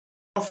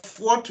of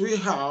what we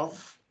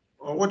have,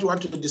 or what we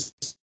want to discuss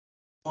this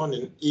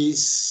morning,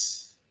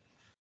 is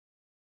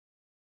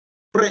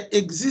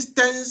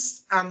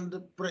pre-existence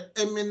and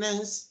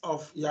pre-eminence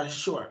of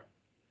Yahshua.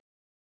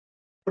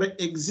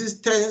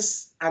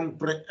 Pre-existence and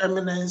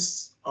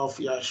pre-eminence of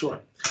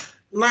Yahshua.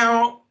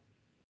 Now,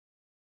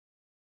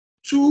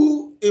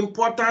 two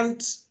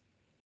important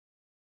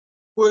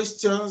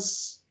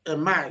questions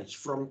emerge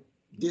from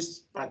this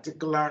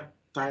particular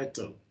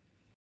title.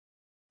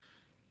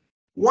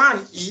 One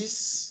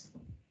is,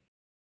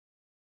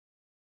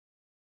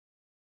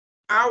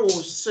 I will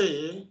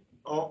say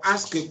or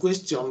ask a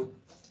question,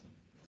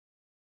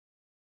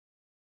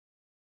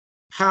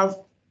 have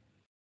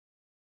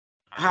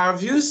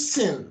you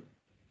seen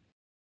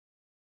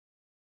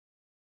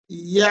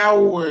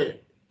Yahweh?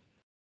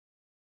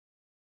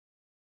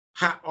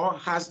 Or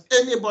has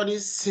anybody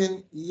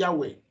seen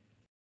Yahweh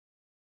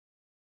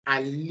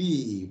and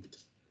lived?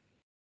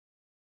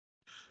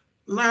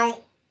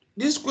 Now,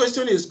 this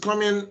question is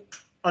coming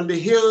on the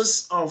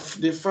heels of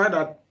the fact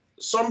that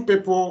some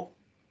people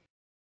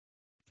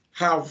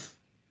have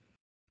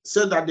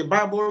said that the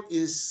Bible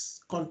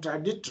is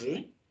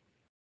contradictory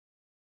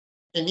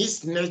in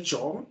its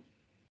nature,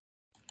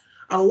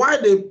 and why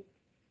they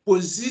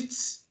posit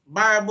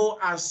Bible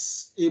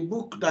as a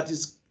book that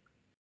is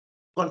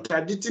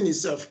contradicting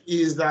itself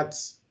is that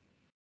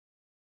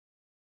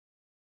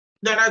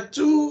there are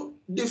two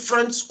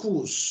different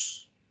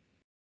schools.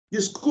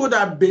 The school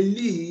that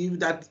believe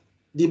that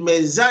the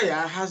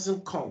Messiah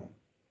hasn't come,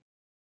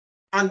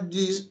 and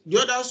the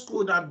other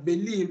school that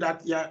believe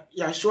that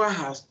Yahshua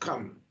has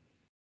come.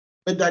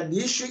 But that the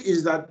issue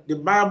is that the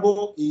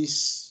Bible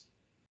is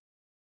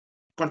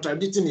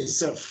contradicting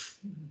itself.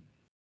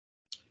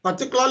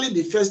 Particularly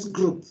the first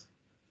group.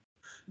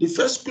 The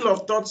first school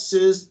of thought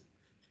says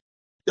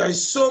there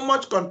is so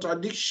much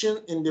contradiction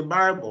in the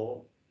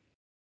Bible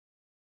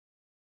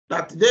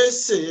that they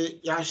say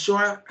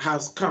Yahshua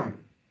has come.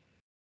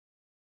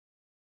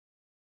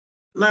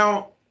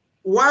 Now,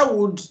 why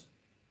would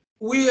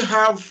we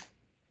have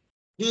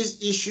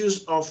these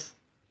issues of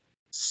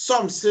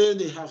some say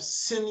they have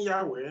seen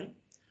Yahweh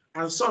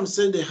and some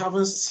say they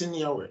haven't seen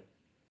Yahweh?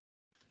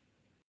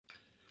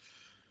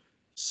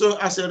 So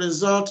as a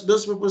result,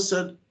 those people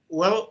said,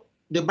 well,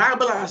 the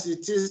Bible as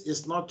it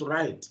is not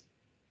right.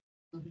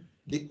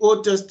 The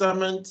Old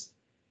Testament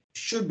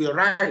should be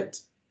right.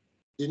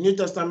 The New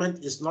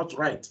Testament is not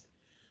right.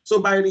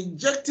 So by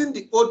rejecting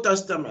the Old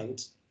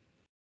Testament,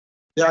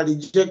 they are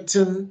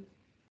rejecting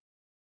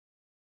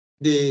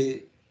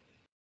the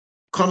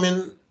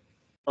coming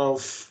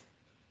of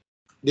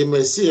the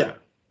Messiah,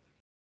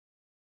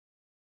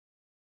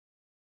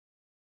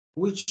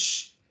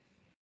 which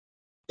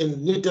in the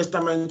New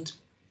Testament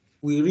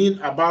we read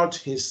about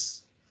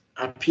his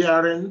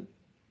appearing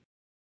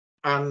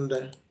and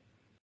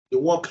the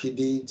work he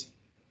did,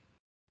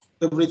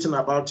 everything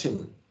about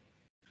him.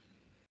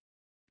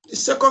 The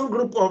second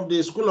group of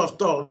the school of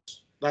thought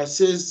that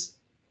says,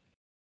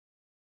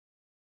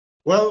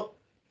 well,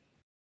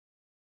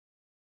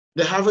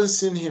 they haven't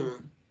seen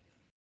him,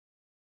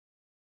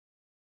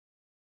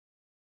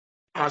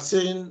 are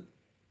saying,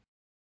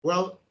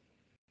 well,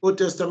 Old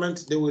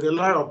Testament, they will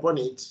rely upon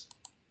it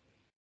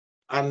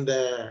and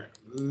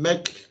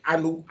make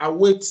and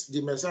await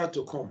the Messiah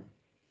to come.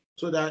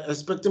 So they are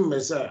expecting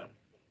Messiah.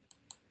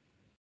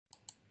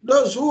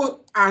 Those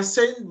who are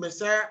saying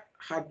Messiah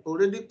had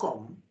already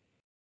come,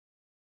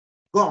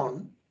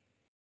 gone,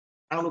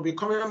 and will be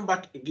coming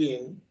back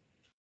again,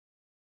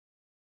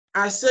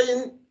 are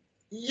saying,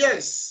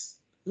 yes,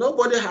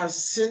 nobody has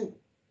seen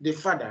the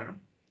Father,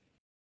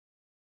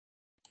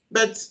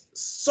 but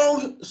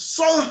somehow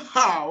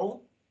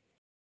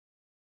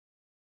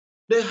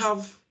they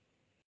have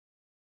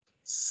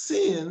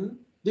seen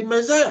the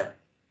Messiah.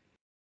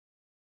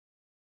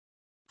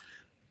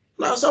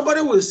 Now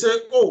somebody will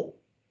say, oh,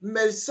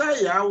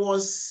 Messiah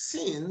was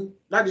seen,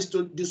 that is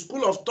to the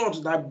school of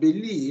thought that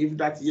believe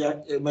that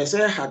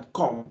Messiah had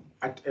come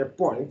at a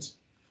point.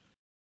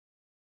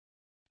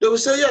 They will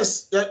say,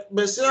 yes,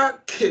 Messiah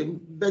came,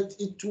 but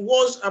it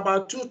was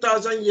about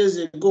 2,000 years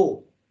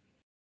ago,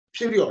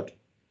 period.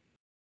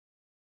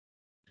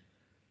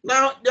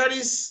 Now, there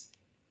is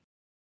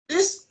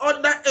this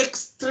other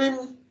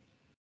extreme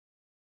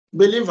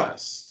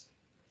believers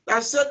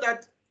that said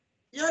that,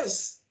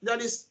 yes, there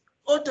is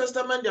Old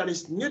Testament, there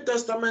is New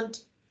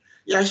Testament.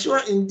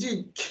 Yahshua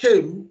indeed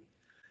came.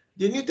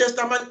 The New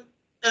Testament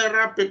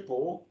era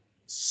people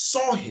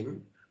saw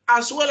him,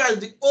 as well as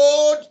the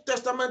Old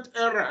Testament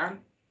era,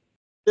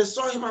 they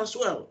saw him as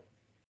well.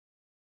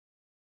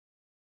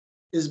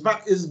 Is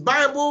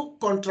Bible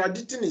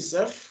contradicting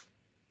itself?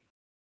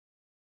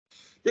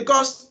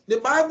 Because the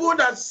Bible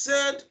that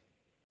said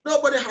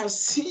nobody has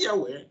seen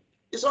Yahweh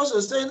is also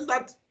saying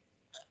that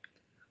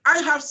I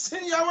have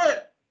seen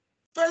Yahweh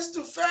face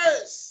to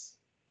face.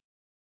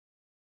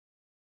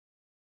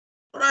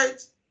 All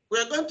right,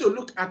 we're going to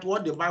look at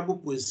what the Bible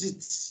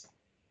posits.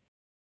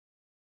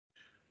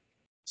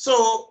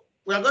 So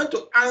we are going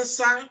to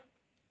answer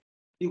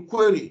the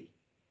query.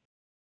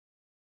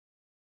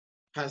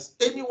 Has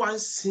anyone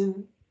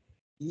seen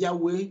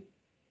Yahweh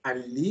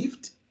and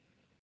lived?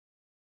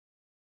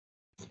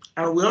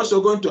 And we're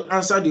also going to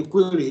answer the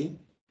query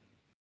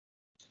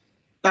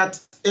that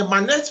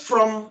emanates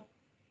from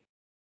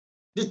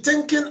the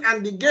thinking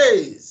and the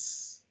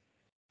gaze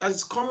that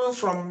is coming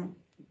from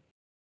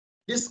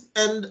this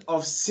end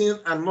of sin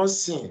and not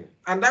sin.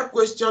 And that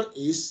question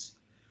is,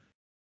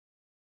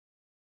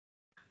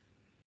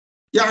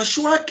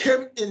 Yahshua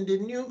came in the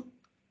new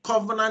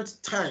covenant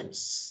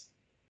times.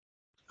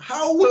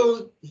 How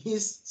will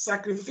his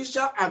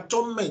sacrificial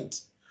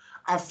atonement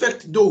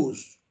affect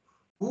those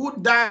who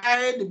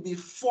died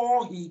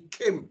before he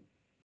came?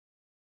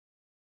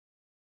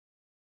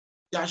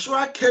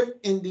 Yahshua came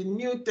in the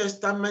New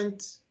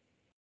Testament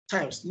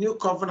times, New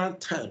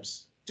Covenant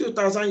times,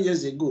 2,000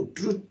 years ago,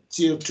 through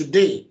till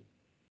today.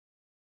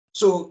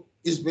 So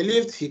it's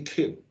believed he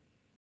came.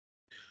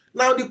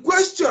 Now the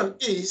question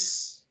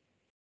is,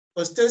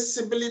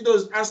 ostensibly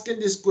those asking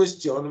this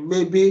question,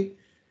 maybe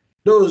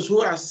those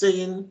who are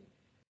saying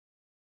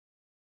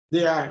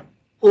they are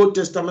Old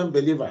Testament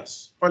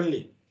believers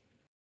only.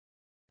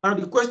 Now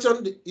the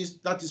question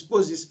that is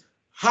posed is,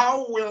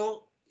 how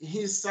will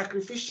his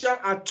sacrificial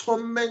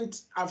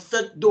atonement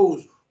affect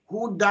those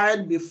who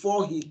died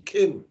before he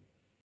came?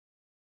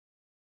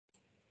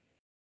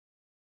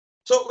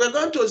 So we're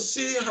going to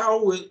see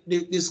how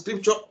the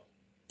scripture,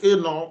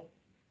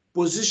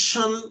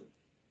 position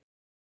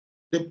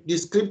the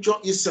scripture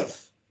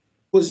itself,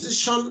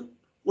 position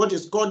what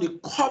is called the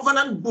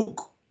covenant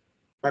book.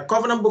 By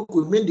covenant book,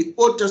 we mean the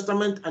Old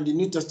Testament and the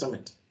New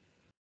Testament.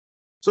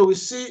 So we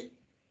see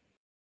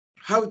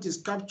how it is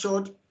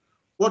captured,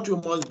 what we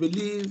must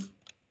believe,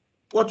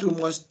 what we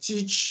must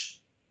teach,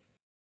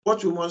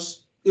 what we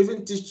must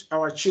even teach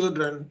our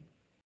children,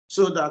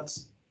 so that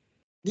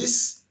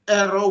this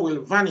error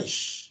will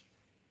vanish.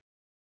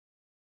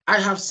 I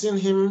have seen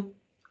him,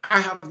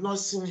 I have not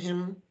seen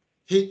him,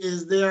 he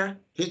is there,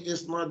 he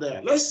is not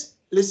there. Let's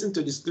listen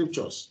to the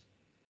scriptures.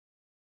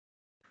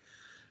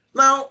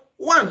 Now,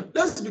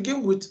 let's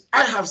begin with,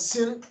 I have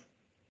seen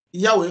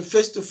Yahweh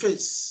face to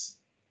face.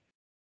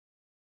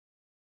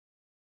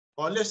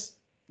 Or let's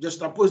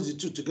just oppose the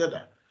two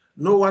together.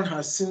 No one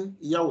has seen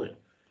Yahweh.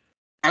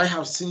 I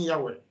have seen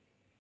Yahweh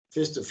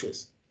face to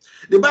face.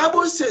 The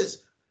Bible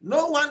says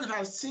no one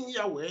has seen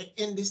Yahweh.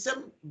 In the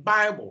same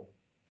Bible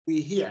we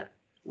hear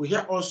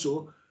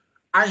also,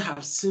 I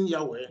have seen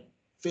Yahweh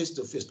face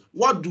to face.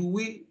 What do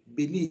we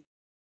believe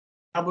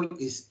the Bible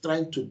is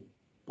trying to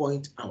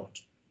point out?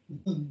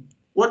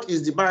 What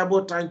is the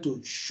Bible trying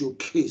to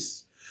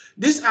showcase?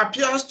 This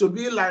appears to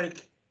be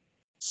like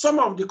some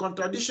of the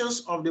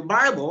contradictions of the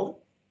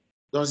Bible,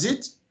 does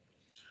it?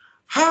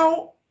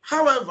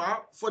 However,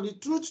 for the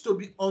truth to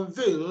be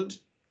unveiled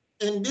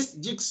in this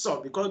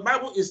jigsaw, because the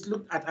Bible is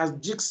looked at as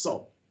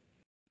jigsaw,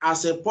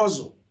 as a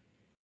puzzle.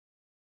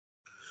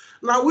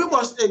 Now we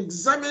must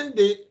examine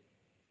the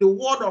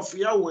word of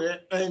Yahweh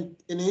and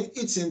in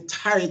its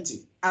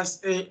entirety as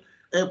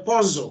a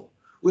puzzle.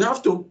 We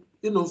have to,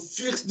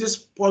 fix this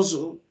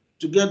puzzle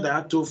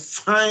together to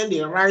find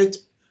the right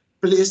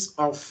place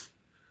of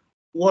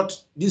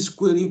what this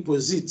query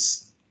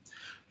posits.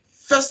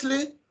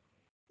 Firstly,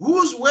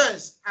 whose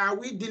words are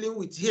we dealing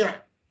with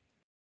here?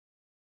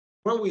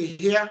 When we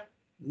hear,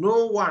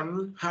 no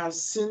one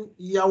has seen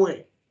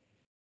Yahweh.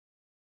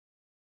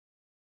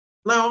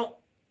 Now,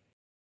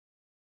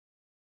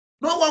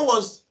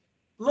 no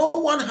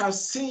one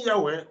has seen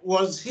Yahweh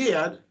was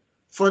heard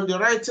from the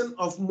writing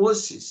of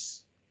Moses,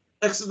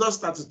 Exodus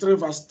 33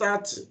 verse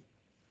 30.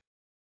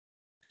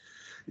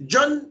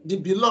 John the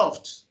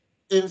Beloved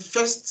in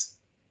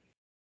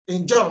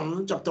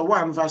John chapter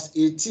 1 verse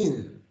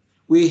 18,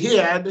 we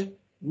heard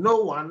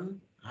no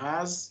one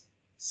has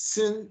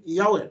seen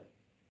Yahweh.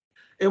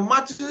 In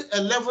Matthew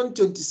 11,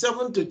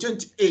 27 to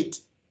 28,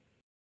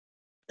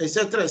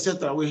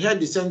 etc., we heard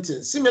the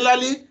sentence.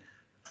 Similarly,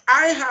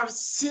 I have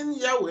seen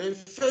Yahweh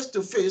face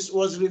to face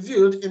was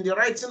revealed in the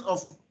writing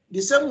of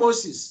the same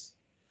Moses,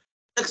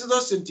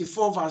 Exodus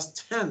 24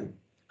 verse 10,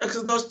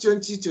 Exodus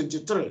 20,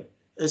 23,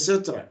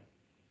 etc.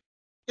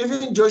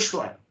 Even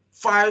Joshua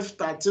 5,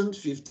 13,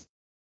 15,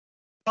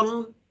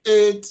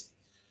 8,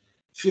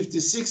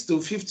 56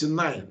 to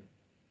 59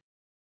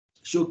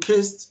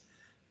 showcased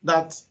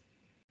that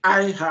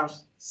I have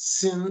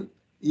seen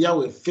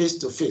Yahweh face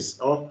to face,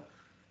 or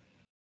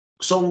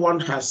someone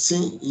has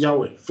seen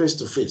Yahweh face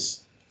to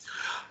face.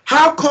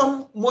 How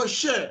come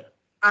Moshe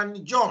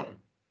and John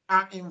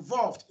are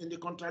involved in the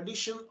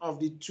contradiction of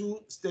the two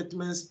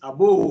statements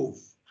above?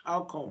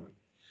 How come?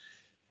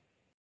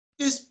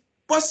 It's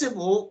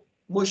possible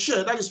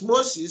Moshe, that is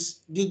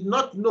Moses, did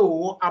not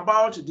know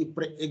about the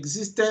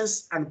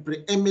pre-existence and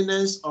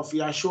pre-eminence of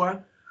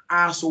Yahshua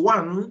as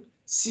one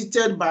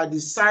seated by the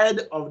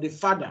side of the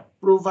Father,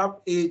 Proverbs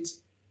 8,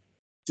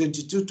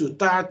 22 to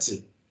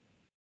 30,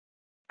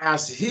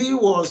 as he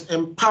was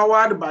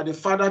empowered by the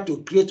Father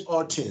to create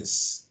all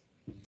things.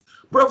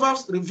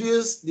 Proverbs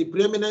reveals the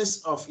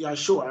preeminence of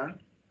Yahshua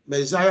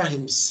Messiah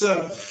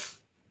himself.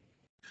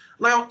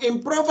 Now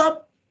in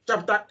Proverbs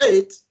chapter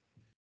 8,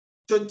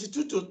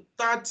 22 to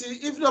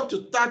 30, even up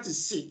to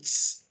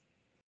 36,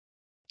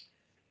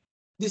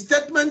 the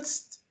statement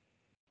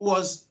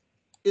was,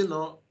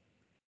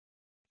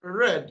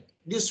 read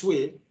this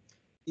way: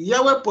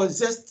 Yahweh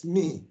possessed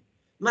me.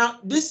 Now,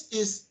 this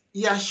is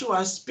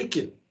Yahshua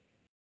speaking.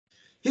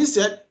 He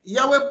said,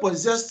 Yahweh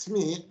possessed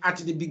me at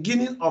the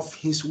beginning of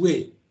his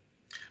way,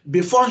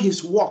 before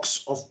his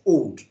works of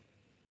old.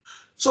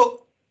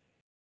 So,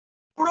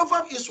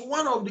 Proverbs is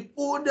one of the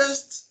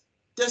oldest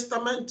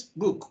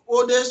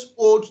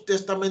Old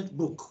Testament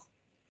book.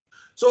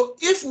 So,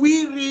 if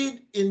we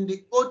read in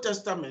the Old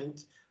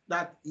Testament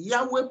that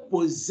Yahweh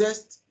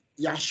possessed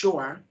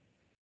Yahshua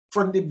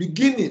from the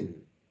beginning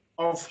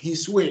of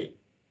his way,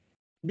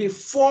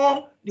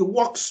 before the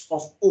works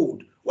of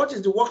old. What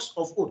is the works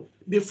of old?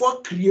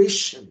 Before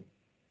creation.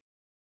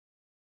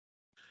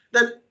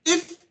 Then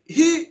if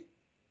he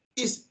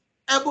is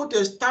able to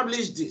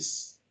establish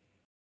this,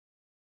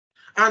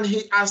 and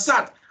he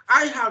asserts,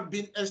 I have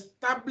been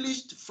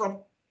established from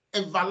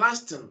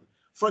everlasting,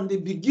 from the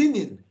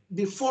beginning,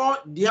 before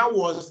there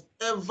was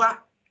ever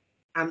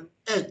an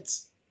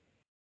earth.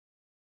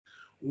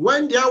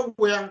 When there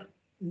were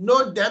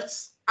no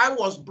depths, I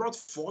was brought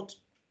forth.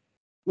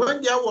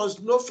 When there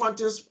was no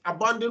fountains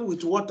abounding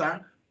with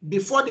water,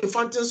 before the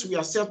fountains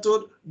were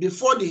settled,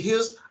 before the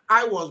hills,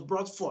 I was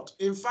brought forth.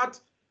 In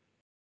fact,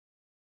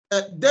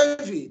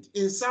 David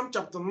in Psalm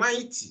chapter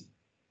 90,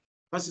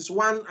 verses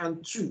 1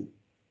 and 2,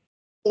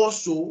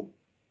 also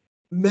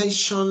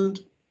mentioned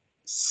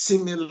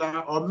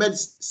similar or made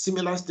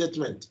similar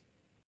statement.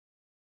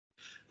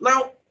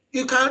 Now,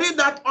 you can read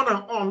that on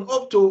and on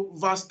up to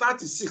verse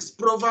 36,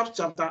 Proverbs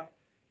chapter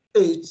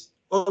 8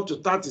 up to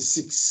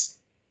 36.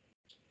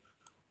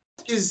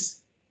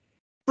 Is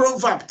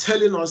Proverb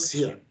telling us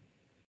here?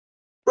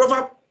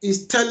 Proverb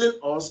is telling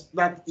us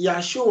that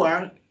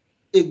Yahshua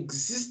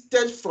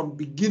existed from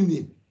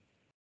beginning,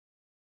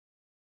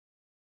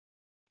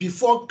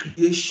 before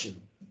creation.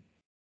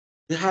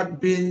 He had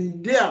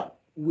been there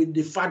with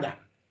the Father.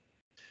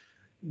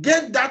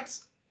 Get that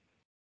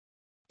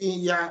in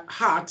your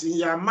heart, in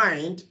your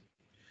mind,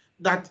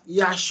 that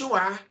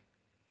Yahshua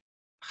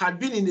had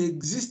been in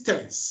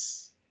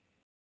existence,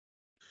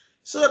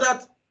 so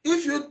that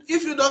if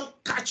you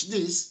don't catch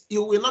this,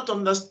 you will not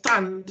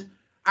understand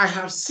I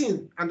have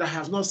sinned and I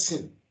have not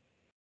sinned.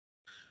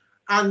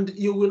 And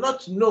you will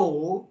not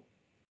know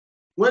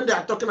when they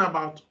are talking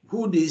about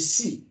who they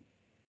see.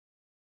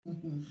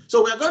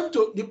 So we're going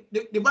to,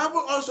 the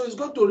Bible also is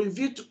going to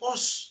reveal to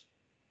us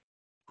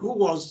who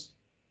was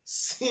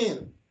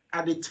sin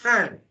at the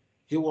time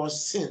he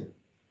was sin.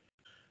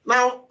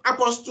 Now,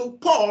 Apostle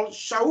Paul,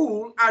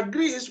 Shaul,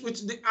 agrees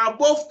with the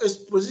above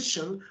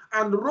exposition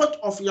and wrote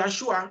of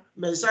Yahshua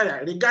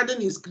Messiah regarding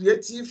his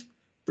creative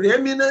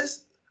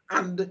preeminence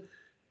and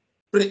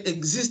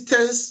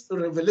pre-existence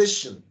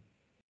revelation.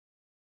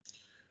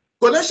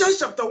 Colossians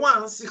chapter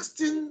 1,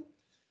 16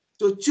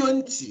 to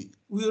 20,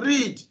 we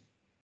read,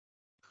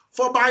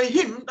 for by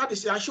him, that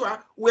is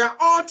Yahshua, were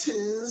all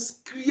things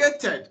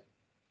created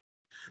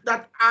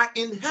that are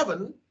in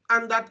heaven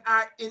and that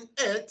are in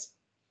earth,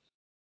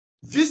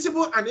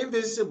 visible and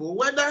invisible,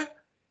 whether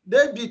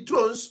they be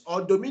thrones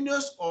or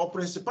dominions or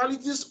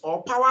principalities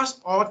or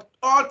powers, or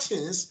all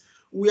things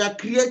were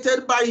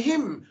created by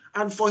him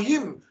and for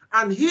him.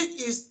 And he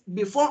is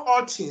before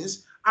all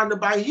things, and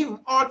by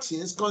him all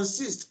things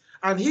consist.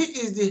 And he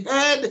is the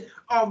head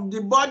of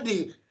the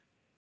body.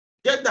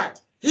 Get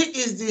that? He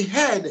is the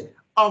head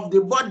of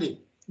the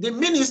body, the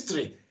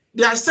ministry,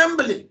 the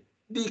assembly,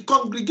 the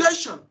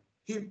congregation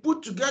he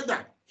put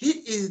together. He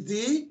is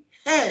the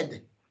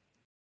head,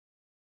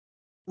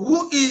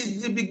 who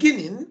is the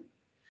beginning,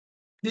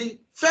 the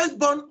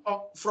firstborn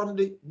from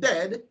the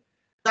dead,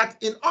 that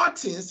in all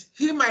things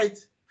he might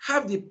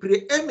have the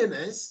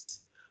preeminence.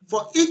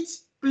 For it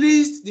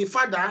pleased the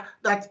Father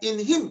that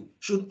in him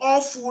should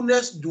all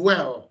fullness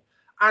dwell.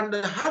 And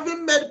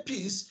having made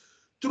peace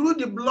through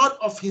the blood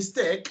of his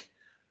stake,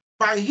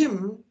 by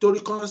him to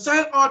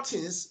reconcile all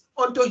things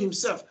unto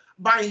himself.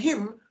 By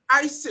him,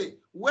 I say,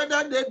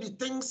 whether there be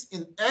things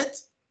in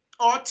earth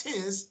or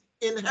things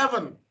in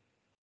heaven.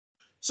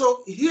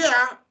 So here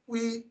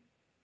we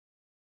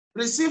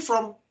receive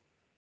from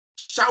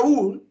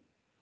Shaul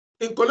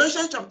in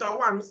Colossians chapter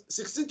 1,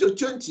 16 to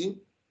 20,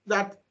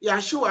 that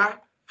Yahshua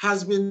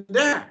has been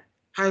there,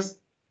 has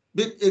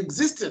been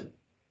existing.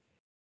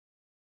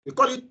 We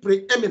call it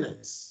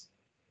preeminence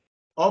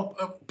or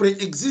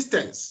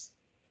pre-existence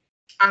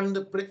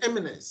and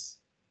preeminence,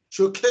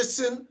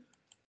 showcasing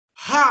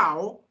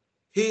how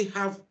he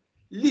have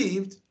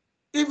lived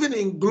even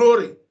in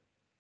glory,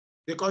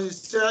 because he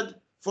said,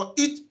 for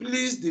it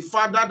pleased the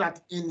Father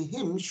that in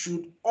him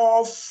should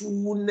all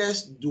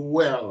fullness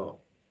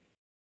dwell.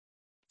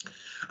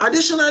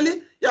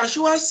 Additionally,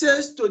 Yahshua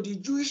says to the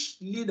Jewish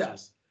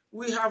leaders,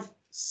 we have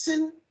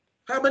seen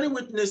how many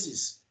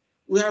witnesses?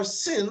 We have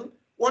seen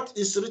what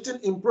is written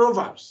in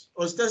Proverbs.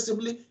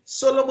 Ostensibly,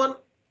 Solomon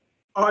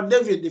or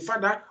David, the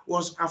father,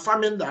 was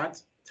affirming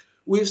that.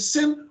 We've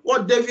seen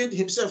what David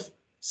himself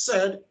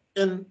said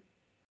in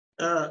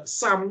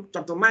Psalm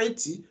chapter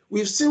 90.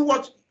 We've seen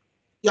what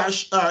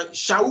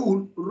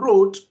Shaul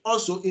wrote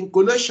also in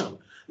Colossians.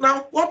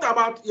 Now, what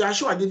about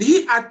Yahshua? Did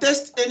he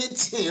attest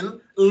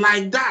anything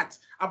like that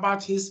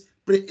about his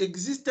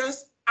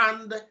pre-existence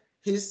and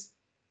his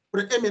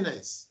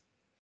preeminence?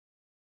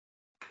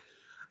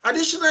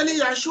 Additionally,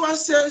 Yahshua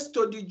says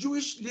to the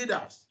Jewish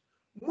leaders,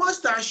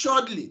 most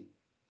assuredly,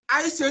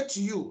 I say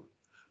to you,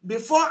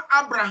 before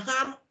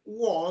Abraham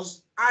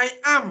was, I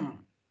am.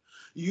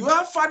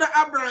 Your father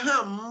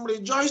Abraham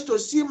rejoiced to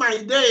see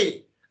my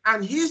day,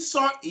 and he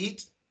saw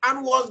it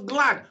and was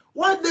glad.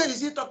 What day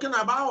is he talking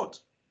about?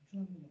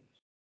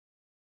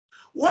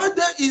 What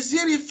day is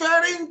he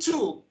referring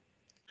to?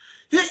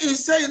 He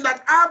is saying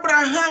that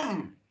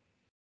Abraham,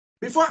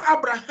 before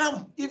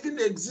Abraham even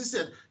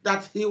existed,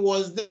 that he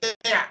was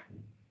there.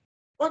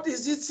 What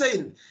is it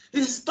saying?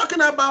 He's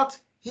talking about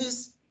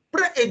his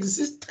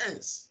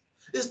pre-existence.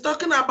 He's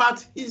talking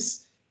about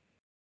his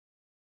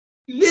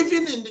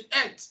living in the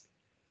earth,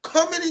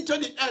 coming into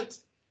the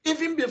earth,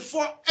 even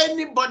before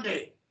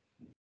anybody.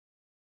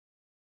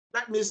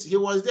 That means he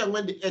was there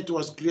when the earth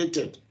was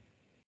created.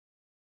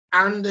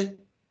 And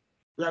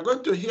we are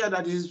going to hear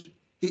that he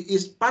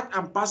is part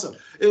and parcel.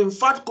 In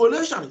fact,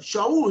 Colossians,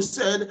 Shaul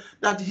said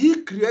that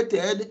he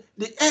created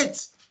the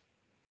earth.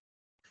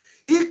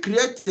 He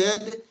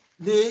created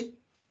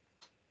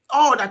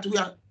all that we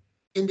are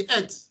in the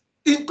earth,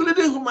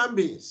 including human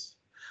beings.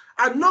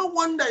 And no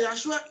wonder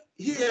Yahshua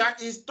here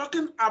is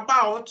talking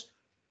about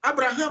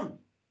Abraham.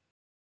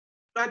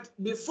 But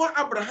before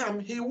Abraham,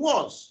 he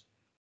was.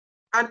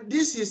 And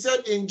this he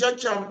said in John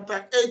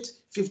chapter 8,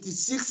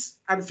 56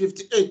 and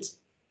 58.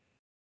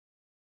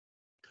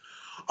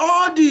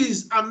 All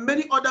these and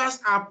many others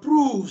are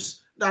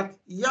proofs that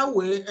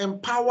Yahweh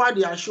empowered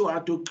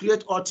Yahshua to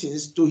create all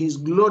things to his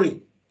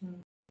glory.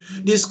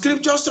 The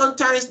scripture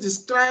sometimes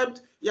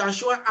described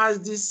Yahshua as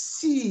the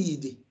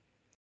seed,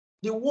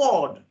 the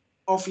word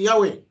of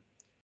Yahweh,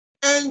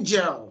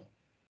 angel,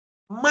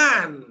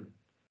 man,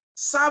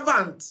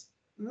 servant,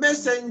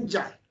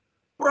 messenger,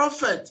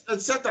 prophet,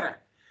 etc.,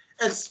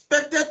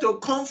 expected to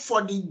come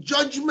for the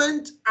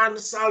judgment and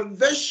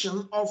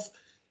salvation of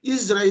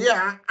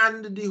Israel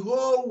and the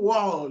whole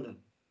world.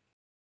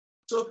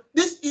 So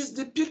this is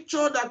the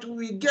picture that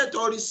we get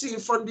or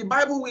receive from the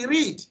Bible we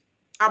read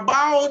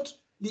about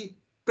the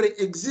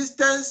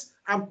pre-existence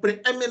and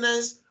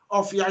preeminence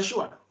of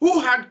Yahshua, who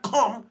had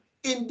come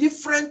in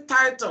different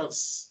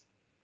titles.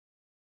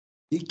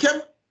 He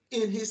came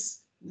in his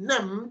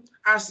name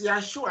as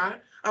Yahshua,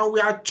 and we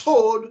are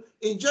told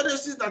in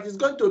Genesis that is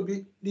going to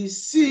be the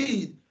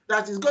seed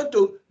that is going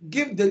to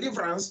give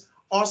deliverance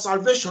or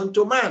salvation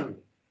to man.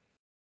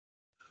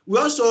 We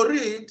also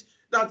read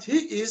that he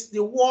is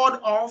the word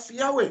of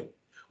Yahweh.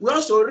 We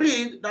also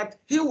read that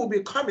he will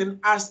be coming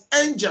as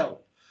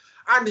angel,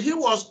 and he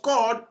was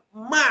called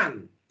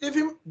man,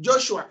 even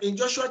Joshua in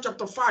Joshua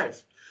chapter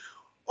 5.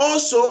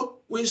 Also,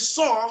 we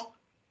saw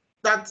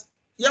that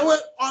Yahweh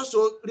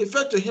also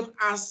referred to him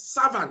as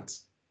servant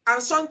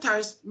and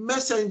sometimes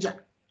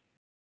messenger.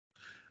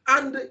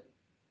 And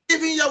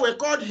even Yahweh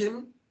called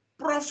him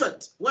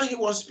prophet when he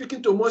was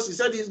speaking to Moses. He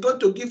said he's going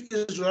to give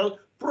Israel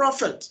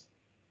prophet.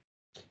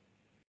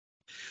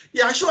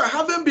 Yahshua,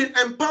 having been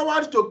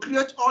empowered to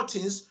create all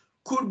things,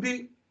 could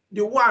be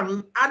the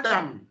one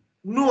Adam,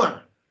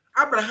 Noah,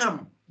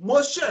 Abraham,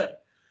 Moshe,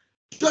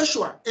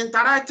 Joshua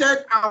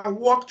interacted and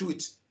worked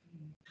with.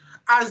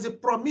 As the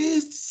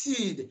promised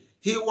seed,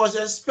 he was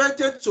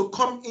expected to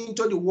come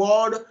into the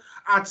world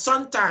at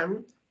some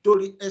time to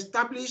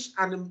re-establish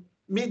and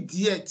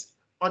mediate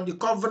on the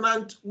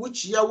covenant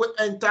which Yahweh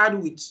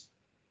entered with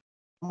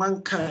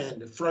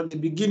mankind from the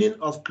beginning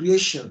of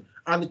creation,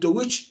 and to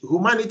which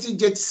humanity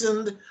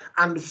jettisoned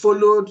and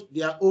followed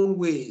their own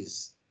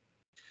ways.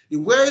 The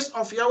ways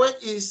of Yahweh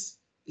is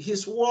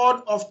his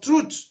word of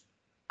truth,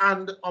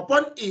 and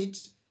upon it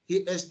he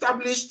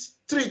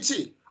established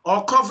treaty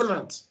or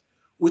covenant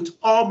with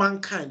all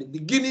mankind,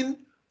 beginning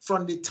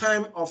from the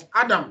time of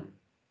Adam.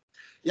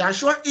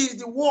 Yahshua is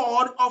the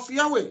word of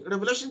Yahweh.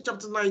 Revelation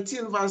chapter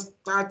 19, verse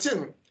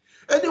 13.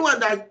 Anyone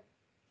that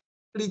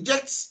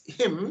rejects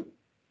him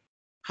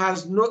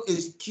has no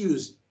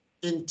excuse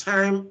in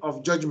time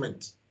of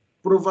judgment.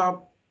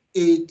 Proverbs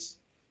 8,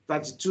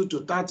 32 to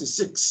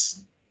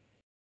 36.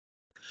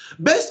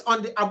 Based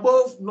on the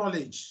above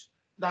knowledge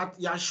that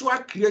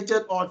Yahshua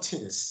created all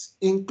things,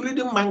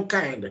 including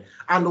mankind,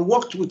 and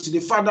worked with the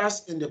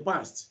fathers in the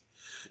past,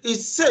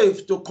 it's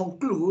safe to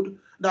conclude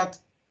that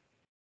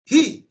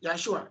he,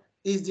 Yahshua,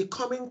 is the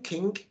coming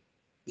king,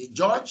 the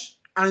judge,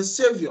 and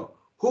savior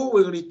who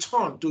will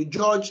return to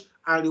judge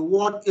and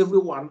reward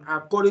everyone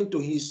according to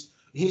his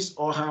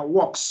or her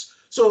works.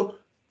 So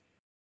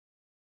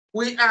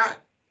we are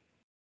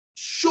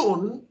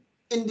shown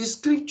in the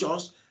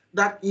scriptures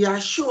that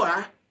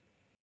Yahshua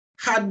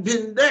had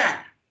been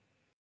there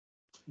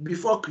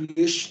before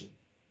creation.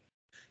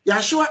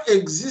 Yahshua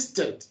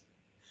existed.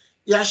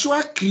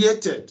 Yahshua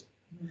created.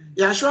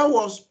 Yahshua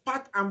was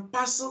part and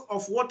parcel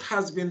of what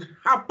has been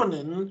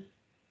happening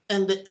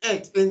in the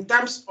earth in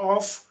terms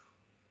of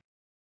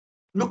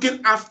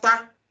looking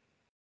after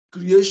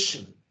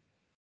creation,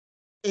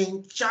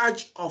 in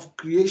charge of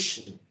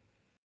creation.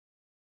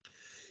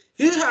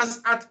 He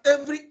has at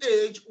every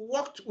age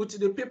walked with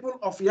the people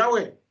of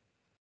Yahweh.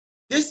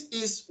 This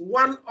is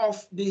one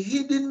of the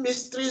hidden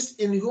mysteries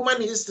in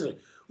human history,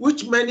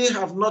 which many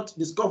have not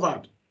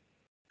discovered.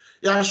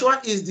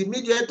 Yahshua is the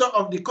mediator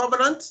of the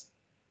covenant,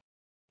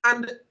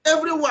 and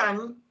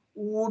everyone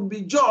would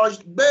be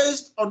judged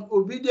based on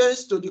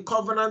obedience to the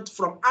covenant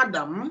from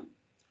Adam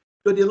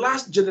to the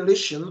last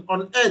generation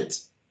on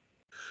earth.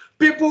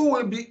 People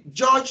will be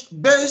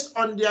judged based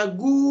on their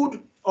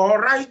good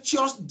or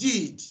righteous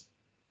deed,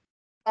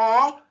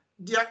 or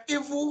their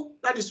evil,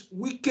 that is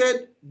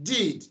wicked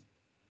deed.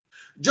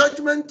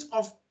 Judgment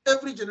of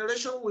every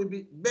generation will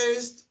be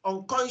based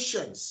on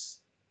conscience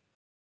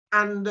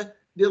and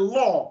the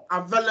law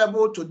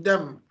available to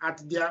them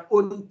at their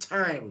own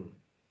time.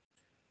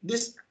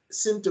 This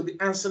seems to be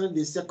answering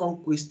the second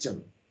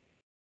question.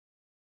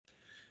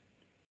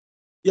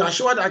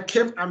 Yahshua that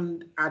came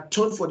and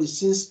atoned for the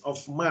sins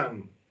of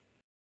man.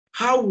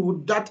 How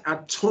would that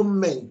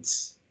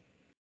atonement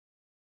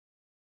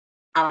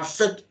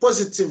affect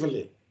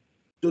positively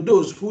to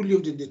those who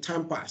lived in the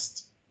time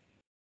past?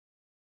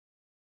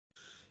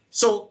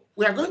 So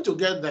we are going to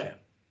get there,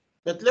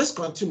 but let's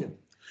continue.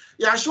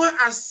 Yahshua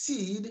as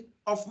seed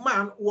of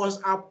man was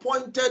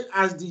appointed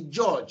as the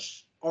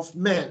judge of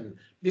men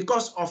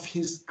because of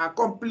his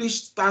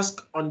accomplished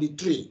task on the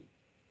tree.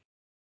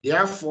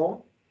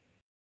 Therefore,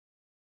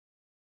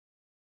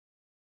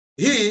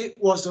 he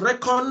was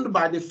reckoned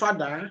by the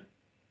Father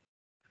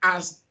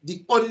as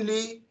the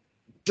only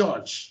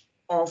judge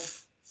of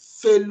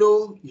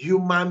fellow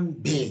human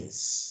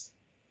beings.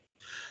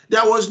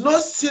 There was no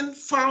sin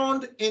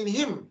found in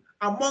him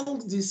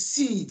among the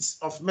seeds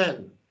of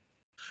men.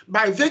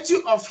 By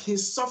virtue of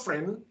his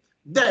suffering,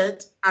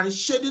 death, and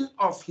shedding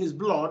of his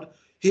blood,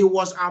 he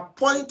was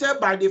appointed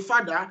by the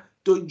Father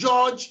to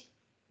judge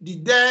the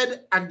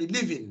dead and the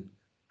living,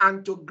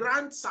 and to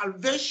grant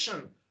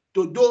salvation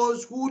to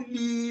those who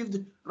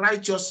lived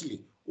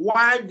righteously,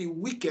 while the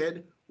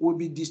wicked will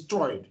be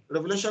destroyed.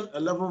 Revelation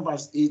 11,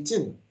 verse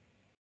 18.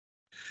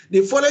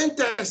 The following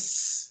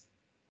texts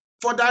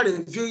further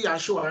reveal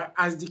Yahshua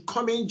as the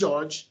coming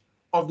judge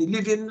of the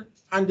living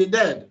and the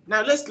dead.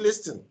 Now let's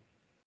listen.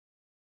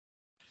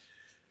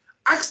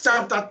 Acts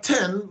chapter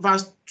 10,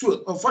 verse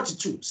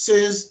 42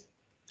 says,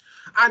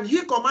 and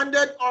he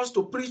commanded us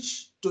to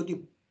preach to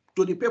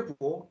the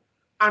people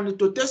and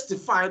to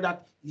testify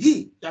that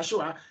he,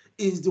 Yahshua,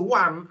 is the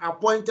one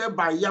appointed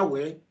by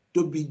Yahweh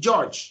to be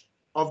judge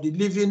of the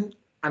living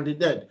and the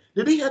dead.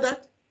 Did you hear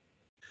that?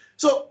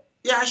 So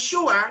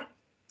Yahshua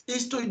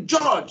is to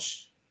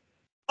judge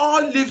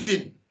all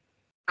living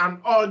and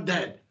all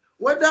dead,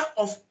 whether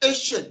of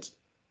ancient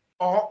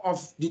or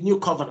of the new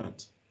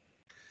covenant.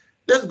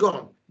 Let's go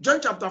on. John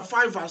chapter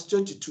 5, verse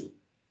 22.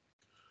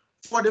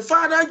 For the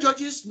Father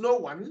judges no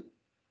one.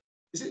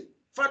 You see,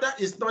 Father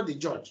is not the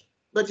judge,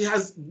 but he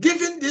has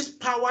given this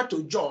power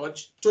to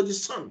judge to the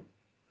Son.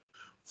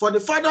 For the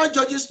Father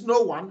judges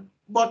no one,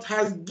 but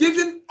has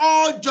given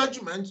all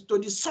judgment to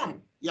the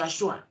Son,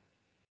 Yahshua.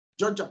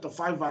 John chapter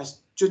 5,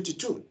 verse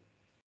 22.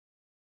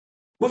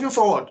 Moving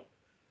forward,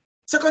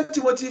 2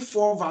 Timothy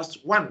 4, verse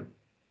 1.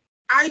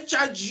 I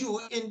charge you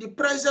in the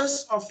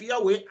presence of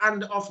Yahweh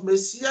and of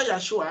Messiah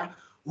Yahshua,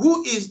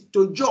 who is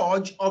to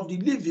judge of the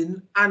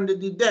living and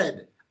the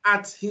dead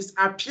at his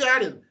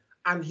appearing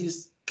and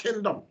his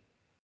kingdom.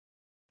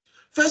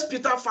 1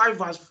 Peter 5,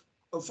 verse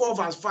 4,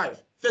 verse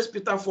 5. 1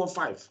 Peter 4,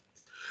 5.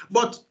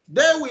 But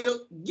they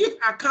will give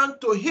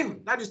account to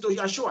him, that is to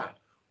Yahshua,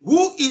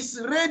 who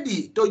is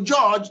ready to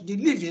judge the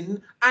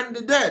living and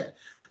the dead.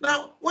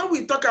 Now, when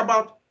we talk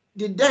about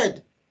the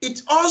dead,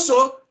 it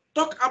also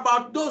talk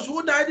about those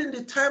who died in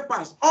the time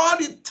past, all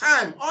the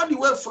time, all the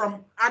way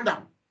from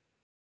Adam.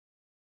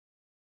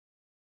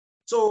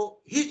 So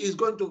he is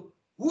going to,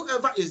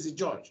 whoever is the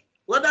judge,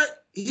 whether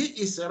he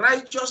is a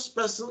righteous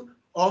person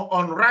or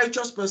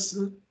unrighteous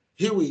person,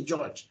 he will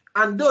judge.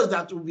 And those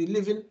that will be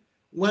living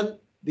when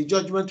the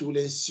judgment will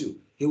ensue,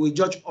 he will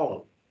judge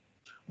all.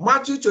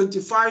 Matthew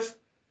 25,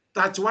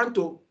 31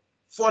 to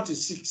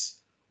 46.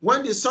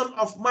 When the Son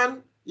of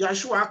Man,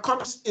 Yahshua,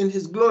 comes in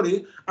his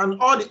glory and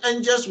all the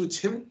angels with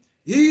him,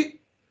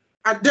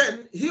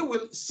 then he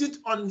will sit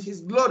on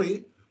his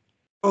glory,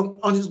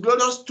 on his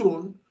glorious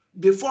throne.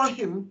 Before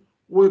him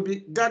will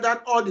be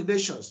gathered all the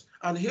nations,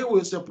 and he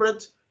will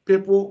separate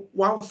people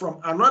one from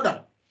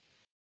another,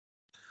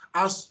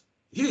 as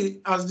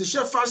the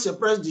shepherd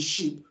separates the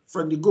sheep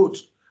from the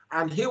goats,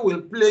 and he will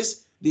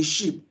place the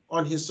sheep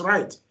on his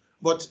right,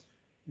 but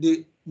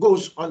the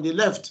goats on the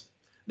left.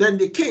 Then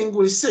the king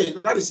will say,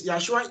 that is,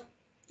 Yahshua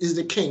is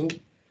the king,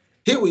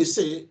 he will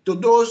say to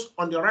those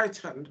on the right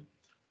hand,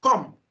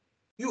 come,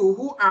 you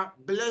who are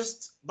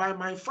blessed by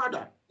my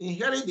Father,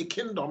 inherit the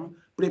kingdom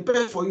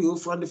prepared for you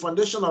from the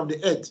foundation of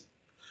the earth.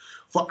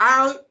 For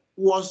I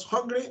was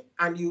hungry,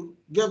 and you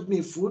gave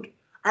me food.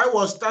 I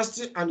was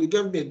thirsty, and you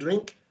gave me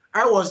drink.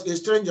 I was a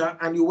stranger,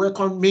 and you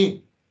welcomed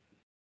me.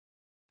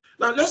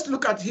 Now let's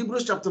look at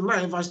Hebrews chapter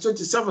 9, verse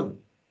 27.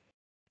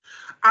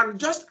 And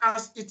just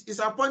as it is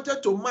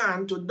appointed to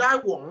man to die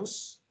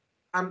once,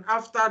 and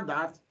after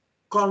that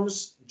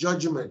comes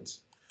judgment.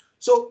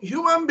 So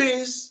human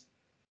beings,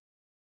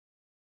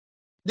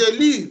 they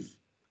live,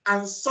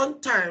 and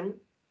sometime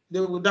they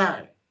will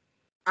die.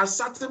 At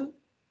certain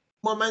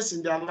moments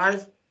in their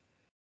life,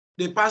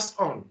 they pass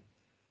on.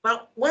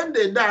 Now, when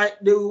they die,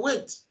 they will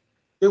wait.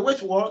 They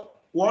wait what?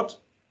 What?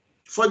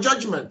 For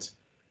judgment.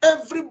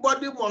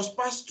 Everybody must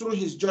pass through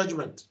his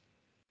judgment.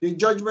 The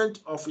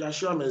judgment of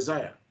Yahshua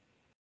Messiah.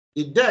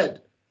 The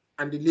dead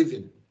and the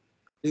living,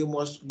 they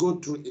must go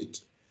through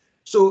it.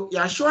 So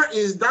Yahshua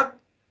is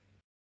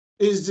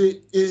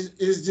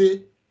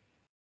the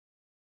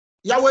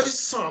Yahweh's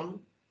son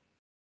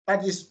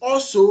that is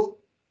also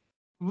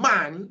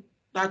man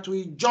that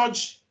will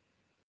judge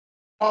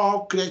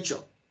all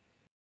creature,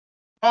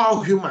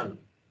 all human,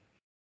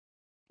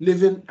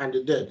 living and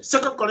the dead. 2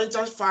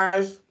 Corinthians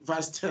 5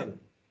 verse 10.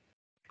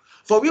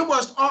 For we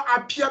must all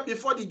appear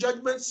before the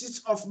judgment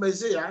seat of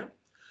Messiah,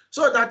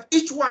 so that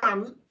each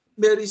one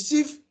may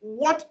receive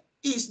what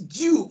is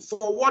due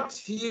for what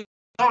he has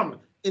done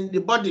in the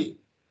body,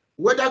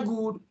 whether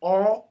good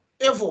or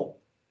evil.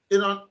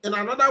 In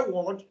another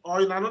word,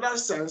 or in another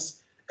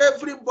sense,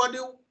 everybody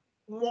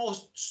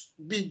must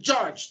be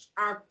judged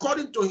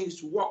according to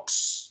his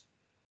works.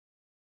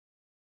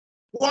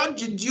 What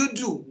did you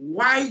do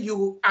while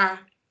you are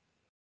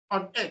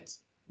on earth,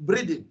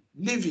 breathing,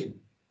 living?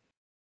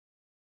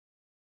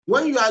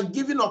 When you are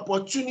given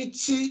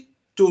opportunity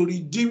to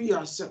redeem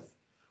yourself,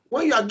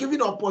 when you are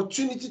given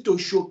opportunity to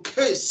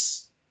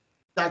showcase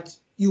that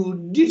you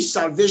need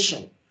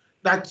salvation,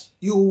 that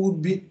you will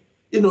be,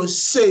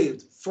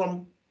 saved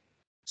from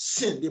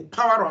sin, the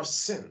power of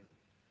sin,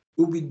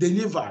 you'll be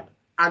delivered,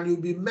 and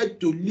you'll be made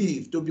to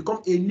live, to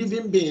become a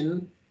living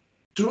being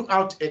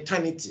throughout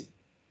eternity.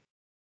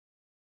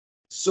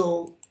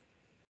 So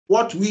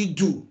what we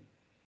do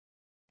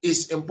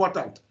is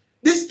important.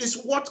 This is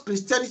what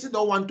Christianity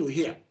don't want to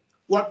hear.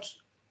 What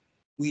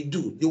we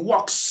do, the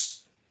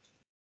works.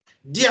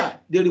 There,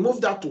 they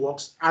remove that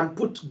works and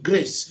put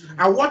grace.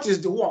 And what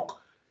is the work?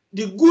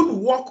 The good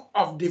work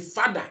of the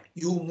Father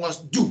you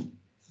must do.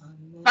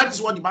 That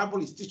is what the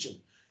Bible is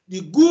teaching.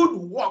 The good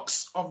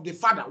works of the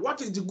Father.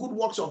 What is the good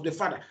works of the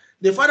Father?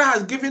 The Father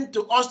has given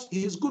to us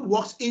his good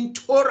works in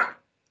Torah,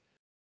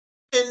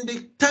 in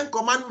the 10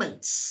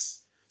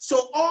 Commandments.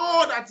 So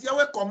all that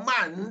Yahweh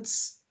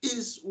commands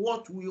is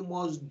what we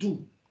must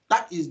do.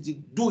 That is the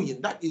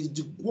doing. That is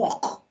the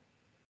work.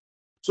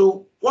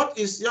 So what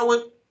is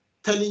Yahweh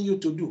telling you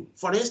to do?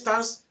 For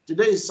instance,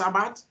 today is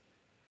Sabbath.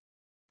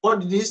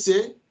 What did he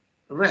say?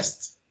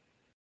 Rest.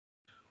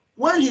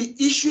 When he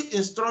issue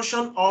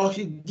instruction or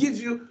he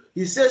gives you,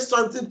 he says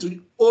something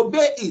to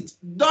obey it.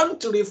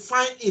 Don't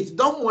refine it.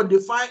 Don't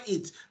modify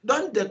it.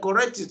 Don't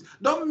decorate it.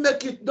 Don't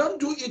make it. Don't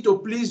do it to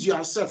please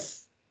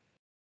yourself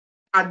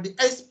at the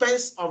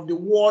expense of the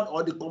word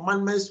or the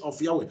commandments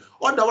of Yahweh.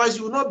 Otherwise,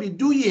 you will not be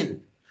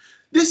doing.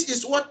 This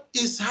is what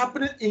is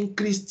happening in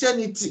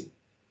Christianity.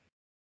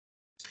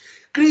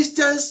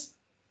 Christians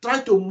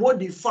try to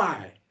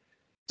modify,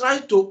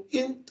 at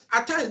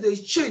times they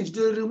change,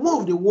 they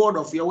remove the word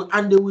of Yahweh,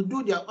 and they will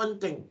do their own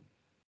thing.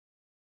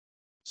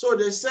 So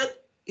they said,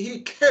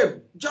 he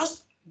came,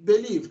 just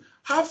believe,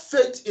 have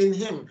faith in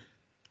him,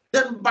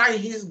 then by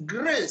his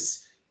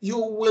grace, you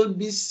will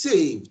be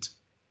saved.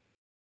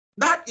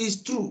 That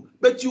is true,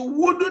 but you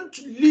wouldn't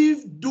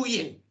live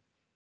doing.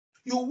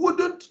 You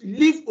wouldn't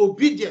live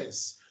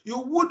obedience. You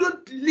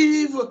wouldn't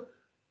live,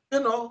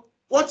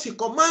 what he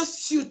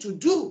commands you to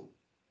do.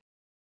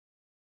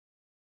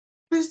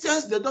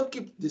 Christians, they don't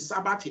keep the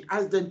Sabbath he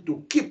asks them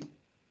to keep.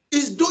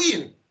 Is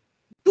doing.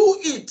 Do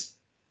it.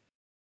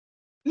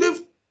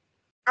 Live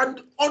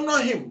and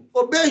honor him.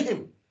 Obey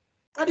him.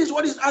 That is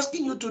what he's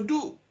asking you to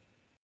do.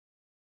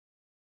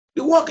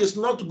 The work is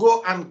not to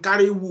go and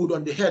carry wood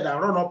on the head and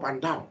run up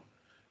and down.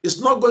 It's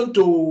not work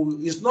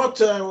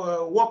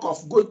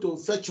of going to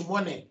fetch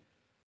money,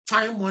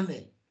 find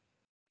money,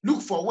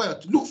 look for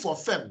wealth, look for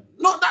fame.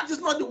 No, that is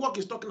not the work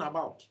he's talking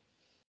about.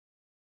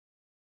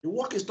 The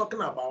work he's talking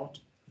about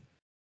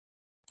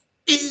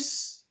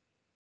is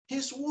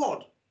his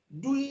word,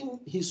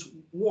 doing his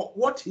work,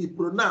 what he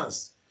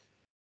pronounced,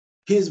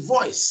 his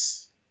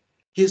voice,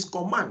 his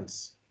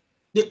commands,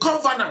 the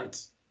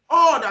covenant,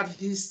 all that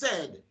he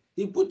said,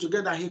 he put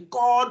together, he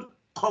called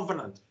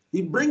covenant.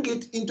 He bring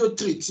it into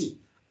treaty,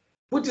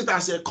 put it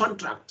as a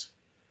contract,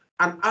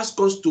 and ask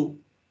us to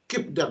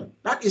keep them.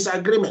 That is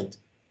agreement.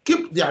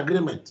 Keep the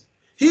agreement.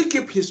 He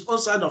keep his own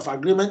side of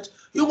agreement.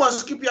 You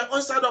must keep your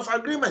own side of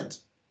agreement.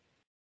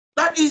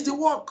 That is the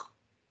work.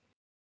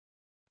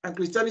 And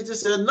Christianity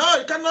said, no,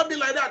 it cannot be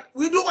like that.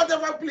 We do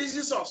whatever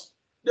pleases us.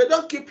 They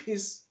don't keep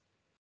his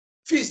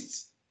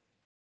feasts.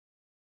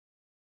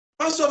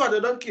 Passover,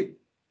 they don't keep.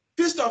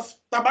 Feast of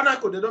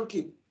Tabernacle, they don't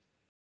keep.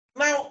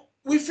 Now,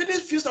 we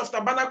finished Feast of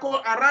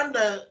Tabernacle around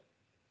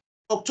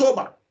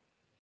October.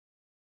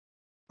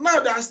 Now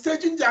they are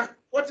staging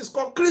what is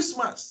called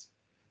Christmas.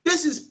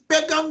 This is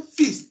pagan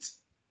feast.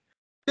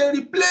 They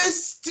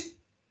replaced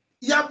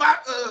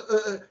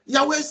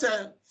Yahweh's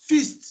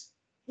feast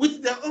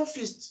with their own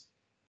feast,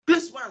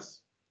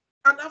 Christmas.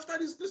 And after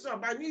this Christmas,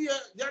 by New Year,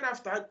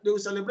 thereafter, they will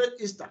celebrate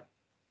Easter.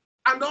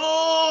 And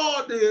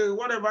all the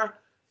whatever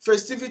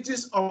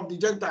festivities of the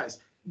Gentiles.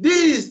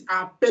 These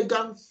are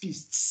pagan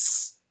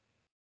feasts.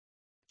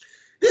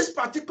 This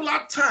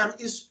particular time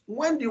is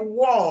when the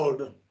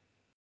world,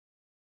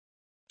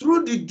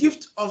 through the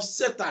gift of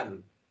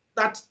Satan,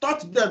 that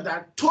taught them,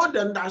 that told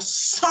them that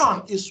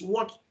sun is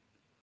what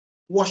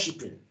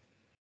worshiping.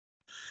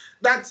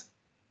 That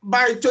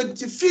by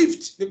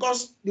 25th,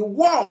 because the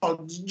world,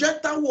 the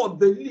Gentile world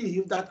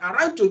believed that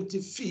around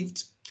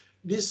 25th,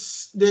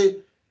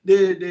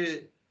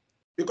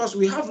 because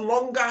we have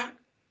longer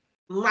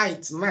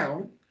nights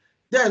now,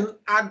 then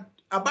at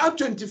about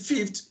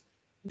 25th,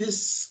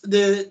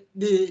 there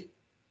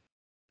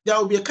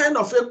will be a kind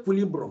of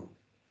equilibrium.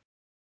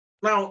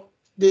 Now,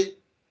 the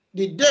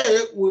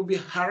day will be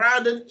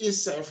heralding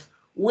itself,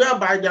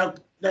 whereby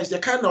there's a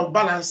kind of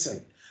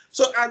balancing.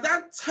 So at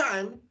that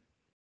time,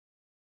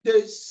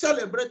 they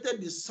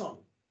celebrated the sun.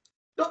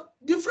 The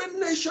different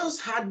nations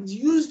had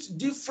used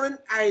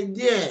different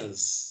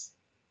ideas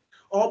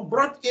or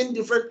brought in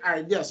different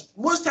ideas.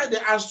 Most times they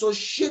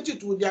associate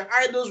it with their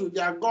idols, with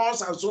their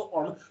gods and so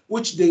on,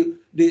 which they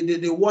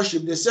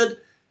worship. They said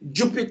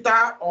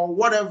Jupiter or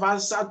whatever,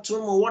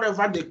 Saturn or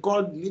whatever they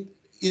called it,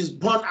 is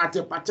born at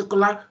a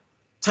particular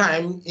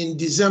time in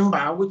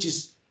December, which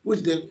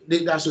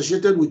they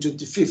associated with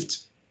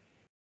 25th.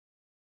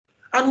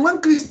 And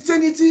when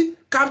Christianity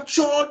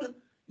captured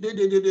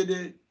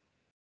the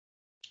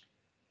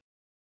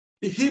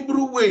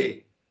Hebrew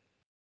way,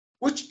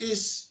 which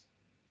is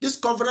this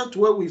covenant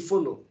way we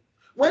follow,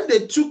 when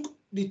they took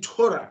the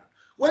Torah,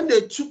 when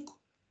they took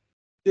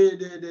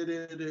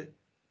the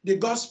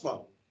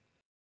gospel,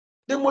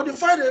 they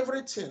modified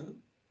everything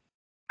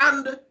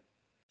and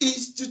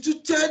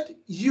instituted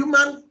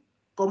human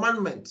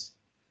commandments,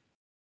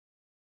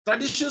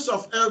 traditions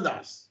of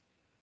elders,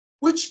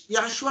 which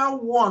Yahshua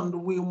warned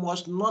we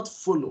must not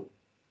follow.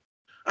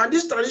 And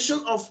this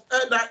tradition of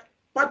elder,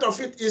 part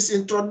of it is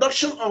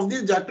introduction of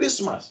this their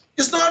Christmas.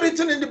 It's not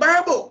written in the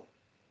Bible.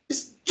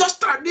 It's just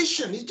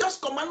tradition. It's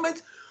just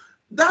commandment.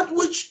 That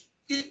which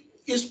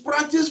is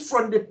practiced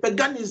from the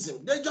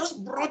paganism. They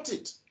just brought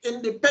it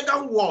in the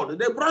pagan world.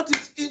 They brought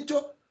it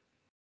into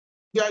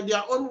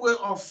their own way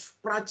of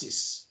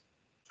practice.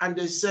 And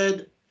they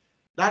said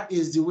that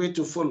is the way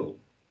to follow.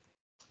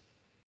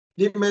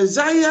 The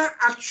Messiah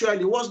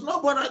actually was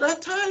not born at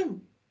that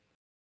time,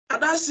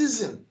 at that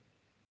season,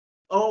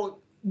 or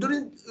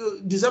during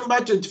December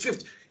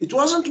 25th. It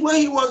wasn't when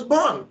he was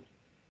born.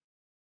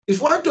 If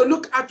you want to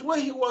look at when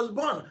he was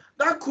born,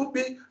 that could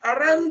be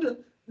around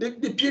the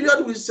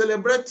period we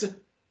celebrate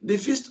the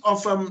Feast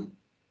of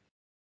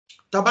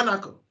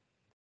Tabernacle.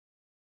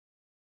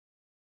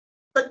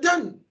 But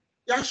then,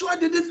 Yahshua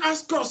didn't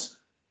ask us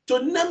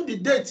to name the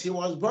date he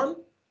was born,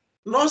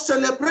 nor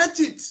celebrate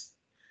it.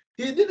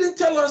 He didn't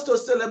tell us to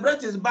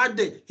celebrate his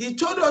birthday. He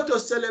told us to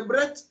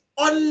celebrate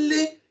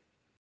only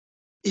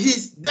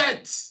his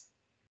death.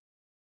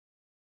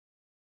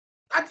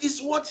 That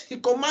is what he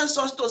commands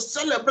us to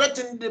celebrate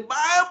in the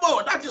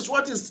Bible. That is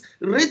what is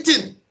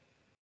written.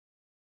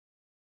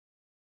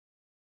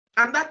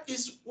 And that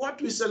is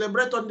what we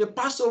celebrate on the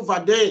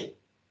Passover day,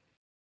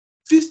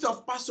 Feast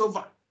of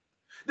Passover.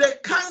 They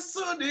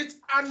canceled it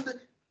and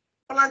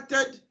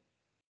planted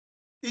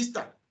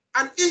Easter.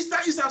 And Easter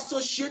is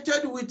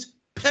associated with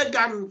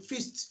pagan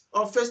feast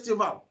or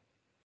festival.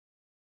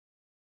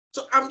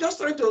 So I'm just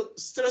trying to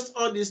stress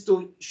all this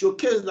to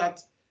showcase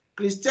that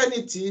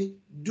Christianity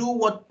do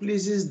what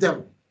pleases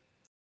them.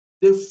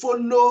 They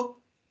follow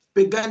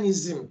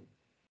paganism.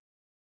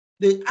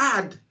 They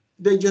add,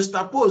 they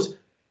juxtapose.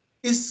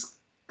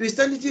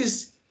 Christianity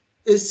is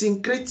a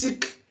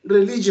syncretic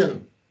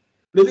religion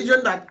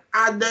that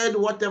added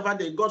whatever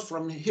they got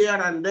from here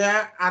and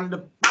there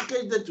and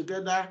packaged it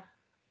together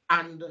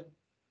and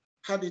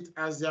had it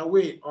as their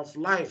way of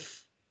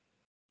life.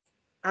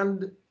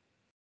 And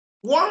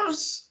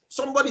once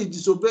somebody is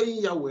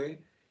disobeying Yahweh,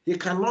 he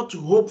cannot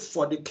hope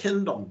for the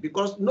kingdom,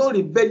 because no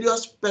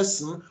rebellious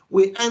person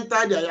will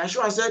enter there.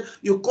 Yahshua said,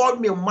 you call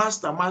me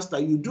master, master,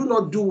 you do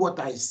not do what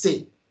I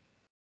say.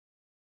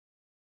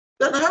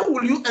 Then how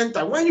will you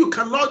enter when you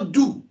cannot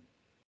do?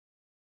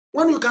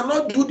 When you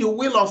cannot do the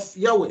will of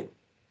Yahweh?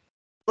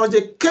 Because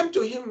they came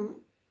to him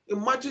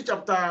in Matthew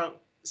chapter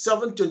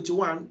 7,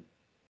 21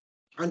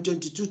 and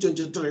 22,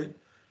 23.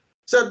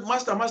 Said,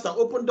 Master, Master,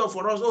 open door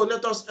for us. Oh,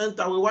 let us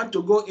enter. We want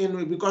to go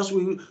in because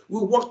we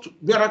worked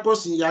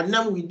miracles in your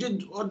name. We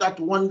did all that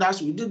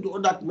wonders. We did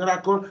all that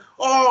miracle.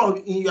 All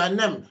in your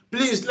name.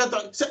 Please let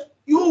us. Say,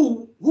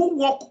 you who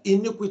walk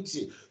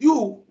iniquity,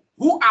 you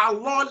who are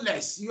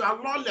lawless, you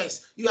are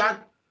lawless, you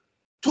are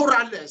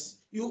Torahless,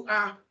 you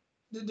are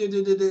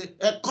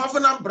a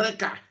covenant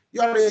breaker,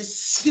 you are a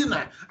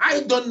sinner.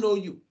 I don't know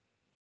you.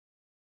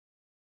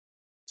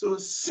 So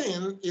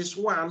sin is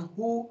one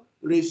who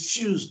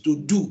refused to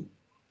do,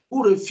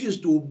 who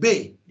refused to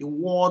obey the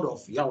word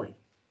of Yahweh.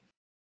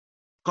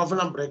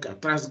 Covenant breaker,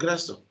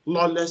 transgressor,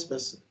 lawless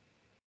person.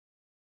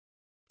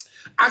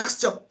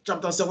 Acts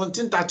chapter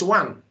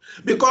 17:31.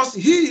 Because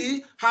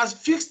he has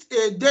fixed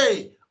a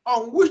day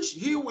on which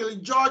he will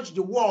judge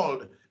the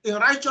world in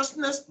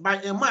righteousness by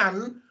a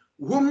man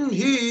whom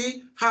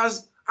he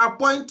has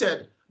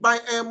appointed. By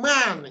a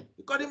man.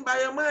 He called him by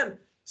a man.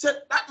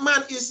 Said that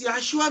man is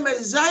YAHSHUA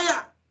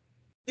Messiah.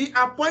 He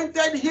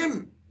appointed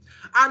him.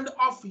 And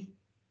of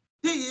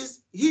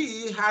this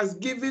he has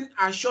given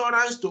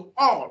assurance to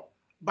all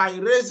by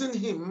raising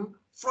him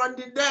from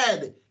the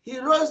dead. He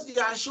rose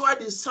YAHSHUA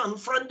the Son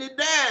from the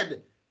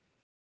dead.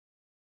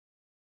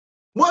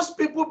 Most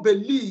people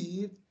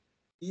believe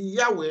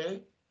Yahweh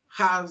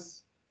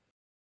has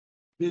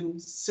been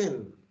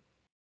seen.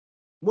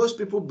 Most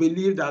people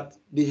believe that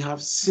they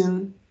have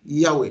seen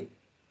Yahweh.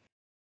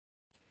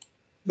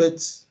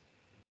 But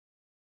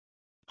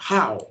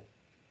how?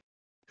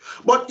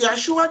 But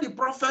YAHSHUA, the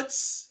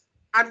prophets,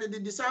 and the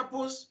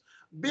disciples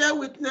bear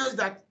witness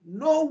that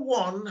no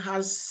one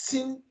has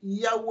seen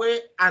Yahweh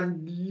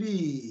and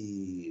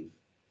live.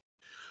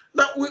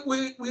 Now,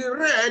 we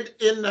read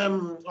in,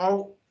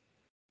 or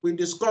we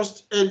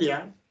discussed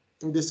earlier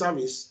in the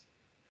service,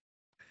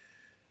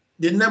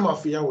 the name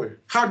of Yahweh,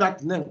 how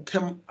that name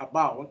came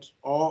about,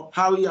 or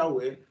how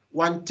Yahweh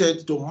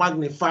wanted to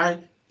magnify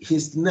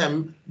his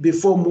name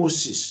before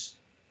Moses.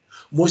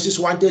 Moses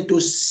wanted to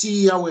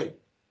see Yahweh.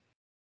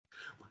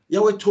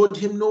 Yahweh told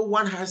him, no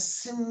one has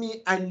seen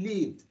me and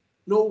lived.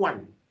 No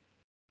one.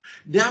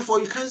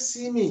 Therefore, you can't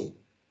see me.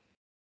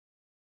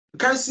 You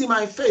can't see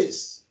my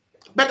face.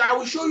 But I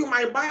will show you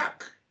my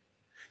back.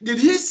 Did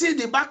he see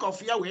the back of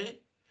Yahweh?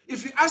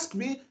 If you ask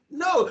me,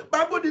 no.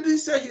 Bible didn't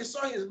say he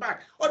saw his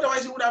back.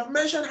 Otherwise, he would have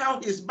mentioned how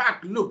his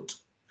back looked.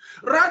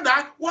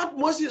 Rather, what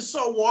Moses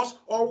saw was,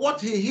 or what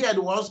he heard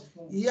was,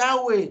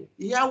 Yahweh,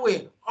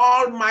 Yahweh,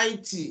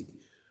 Almighty,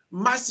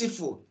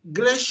 merciful,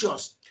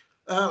 gracious,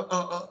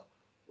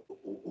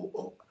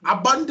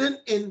 abundant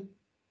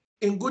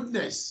in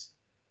goodness,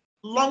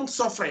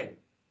 long-suffering,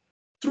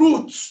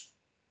 truth.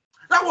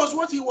 That was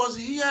what he was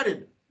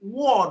hearing.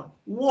 Word,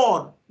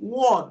 word,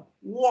 word,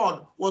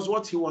 word was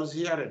what he was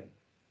hearing.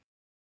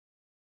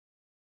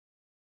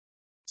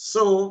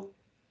 So,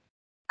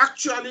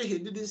 actually, he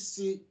didn't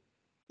see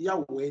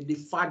Yahweh, the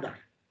Father.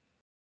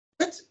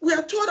 But we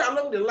are told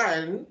along the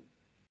line,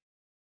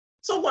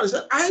 someone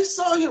said, I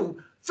saw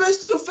him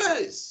face to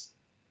face.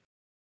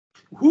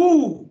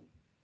 Who?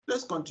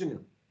 Let's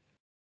continue.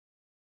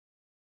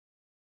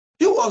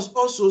 He was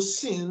also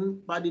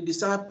seen by the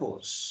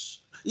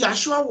disciples.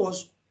 YAHSHUA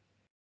was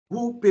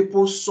who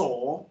people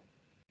saw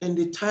in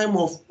the time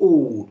of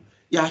old.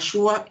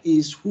 YAHSHUA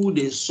is who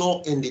they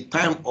saw in the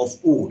time of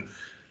old.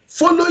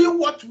 Following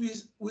what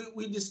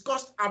we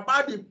discussed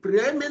about the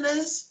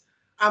preeminence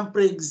and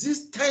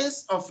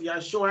pre-existence of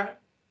YAHSHUA,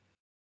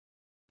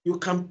 you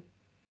can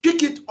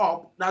pick it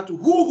up that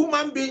who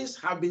human beings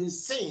have been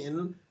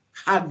seen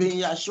have been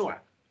YAHSHUA.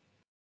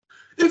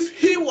 If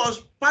he was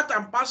part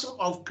and parcel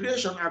of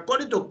creation,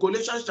 according to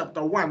Colossians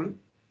chapter 1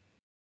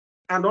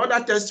 and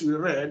other texts we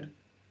read,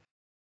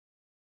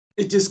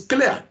 it is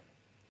clear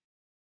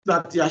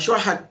that YAHSHUA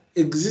had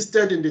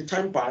existed in the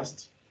time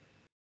past,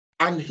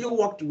 and he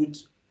worked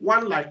with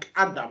one like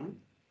Adam,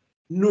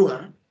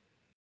 Noah,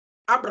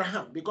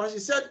 Abraham, because he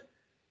said,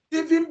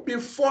 even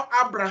before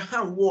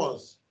Abraham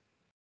was,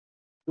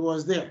 he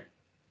was there.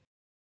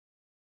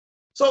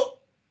 So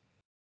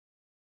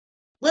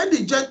when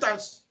the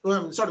Gentiles,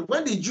 when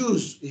the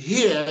Jews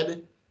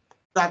heard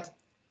that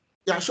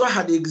YAHSHUA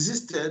had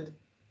existed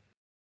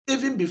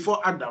even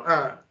before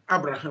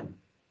Abraham,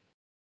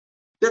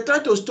 they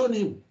tried to stone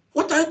him.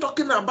 What are you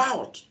talking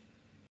about?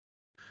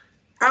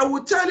 I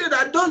will tell you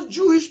that those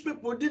Jewish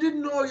people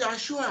didn't know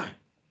YAHSHUA.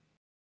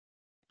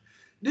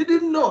 They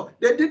didn't know.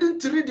 They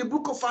didn't read the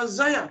book of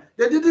Isaiah.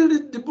 They didn't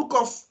read the book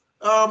of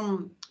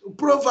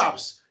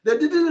Proverbs. They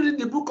didn't read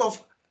the book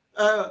of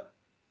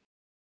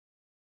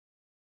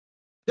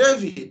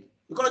David.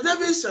 Because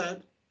David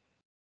said,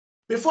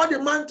 before the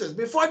mountains,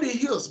 before the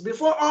hills,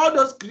 before all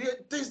those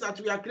things that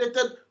we are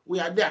created, we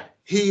are there.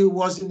 He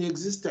was in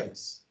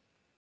existence.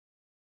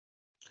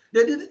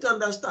 They didn't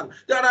understand.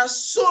 There are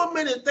so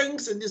many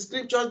things in the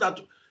scriptures that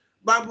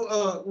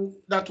Bible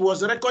that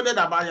was recorded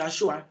about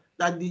YAHSHUA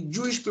that the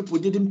Jewish people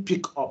didn't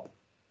pick up.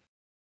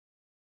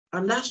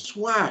 And that's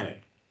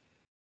why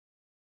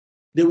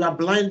they were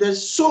blinded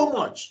so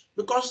much,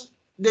 because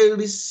they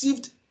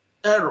received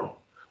error.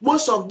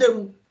 Most of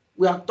them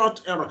were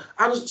taught error.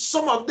 And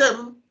some of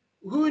them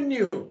who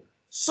knew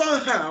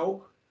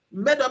somehow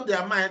made up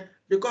their mind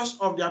because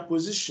of their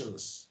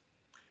positions,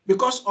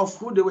 because of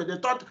who they were. They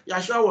thought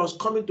YAHSHUA was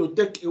coming to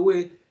take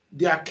away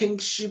their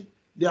kingship,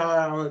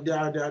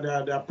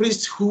 their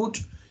priesthood,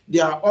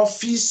 their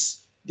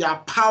office, their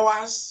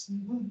powers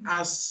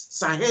as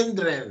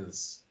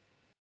Sanhedrins.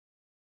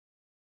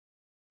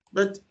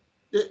 But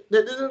they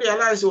didn't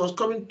realize he was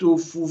coming to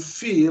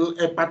fulfill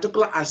a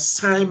particular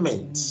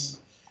assignment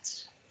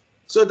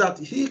so that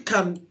he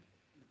can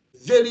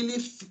verily,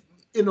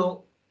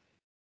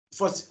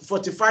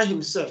 fortify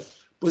himself,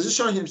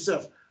 position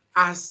himself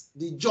as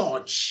the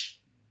judge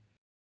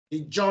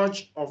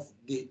of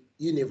the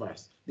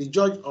universe, the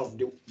judge of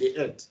the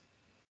earth.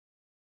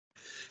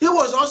 He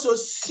was also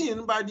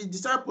seen by the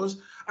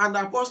disciples and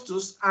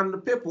apostles and the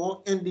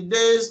people in the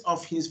days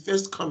of his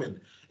first coming.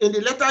 In the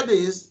latter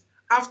days,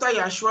 after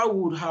Yahshua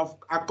would have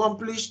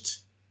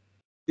accomplished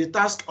the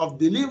task of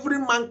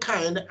delivering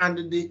mankind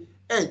and the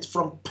earth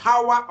from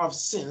power of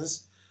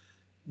sins,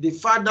 the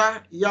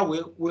Father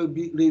Yahweh will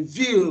be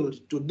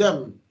revealed to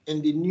them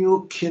in the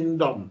new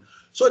kingdom.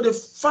 So the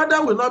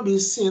Father will not be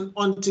seen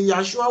until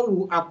Yahshua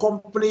will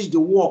accomplish the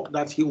work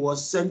that he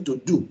was sent to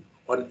do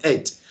on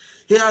earth.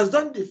 He has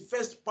done the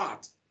first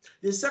part.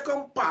 The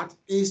second part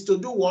is to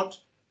do what?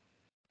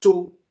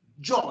 To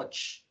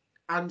judge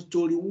and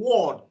to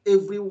reward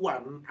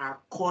everyone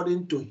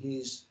according to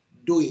his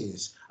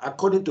doings,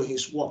 according to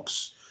his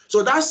works.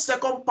 So that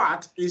second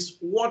part is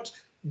what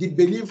the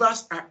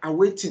believers are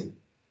awaiting.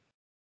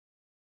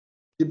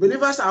 The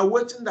believers are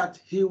waiting that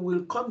he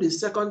will come the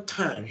second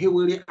time. He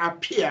will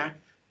appear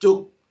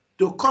to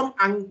come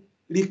and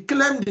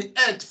reclaim the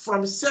earth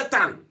from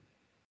Satan,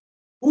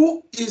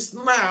 who is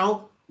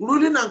now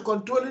ruling and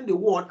controlling the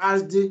world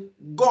as the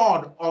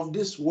God of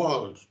this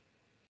world.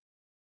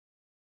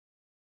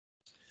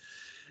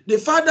 The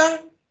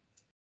Father,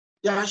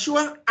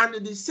 Yahshua,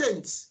 and the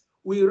saints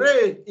will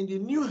reign in the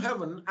new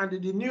heaven and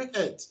in the new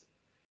earth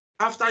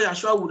after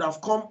Yahshua would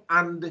have come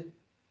and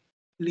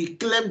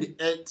reclaimed the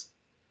earth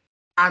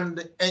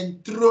and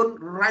enthrone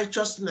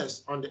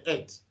righteousness on the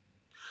earth.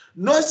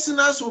 No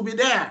sinners will be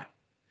there.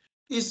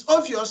 It's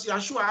obvious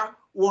Yahshua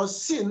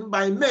was seen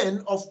by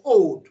men of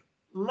old,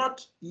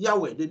 not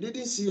Yahweh. They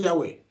didn't see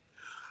Yahweh.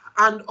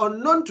 And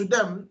unknown to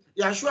them,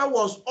 Yahshua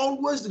was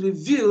always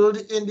revealed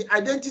in the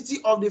identity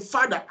of the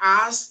Father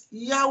as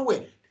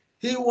Yahweh.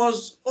 He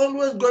was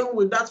always going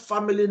with that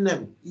family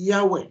name,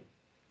 Yahweh.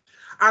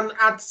 And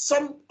at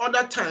some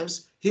other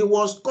times, he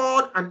was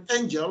called an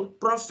angel,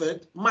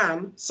 prophet,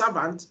 man,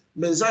 servant,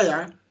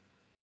 Messiah,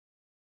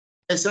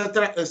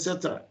 etc.,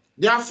 etc.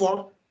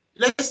 Therefore,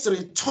 let's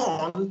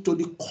return to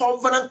the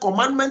covenant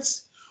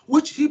commandments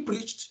which he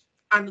preached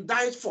and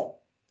died for,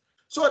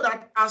 so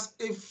that as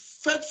a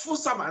faithful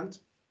servant,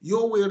 you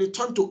will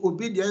return to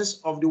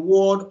obedience of the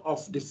word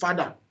of the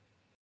Father.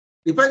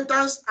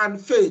 Repentance and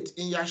faith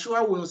in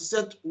Yahshua will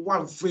set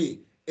one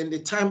free in the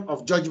time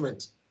of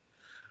judgment.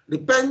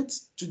 Repent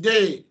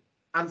today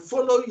and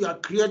follow your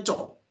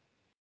Creator.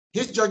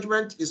 His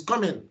judgment is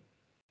coming.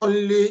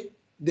 Only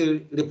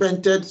the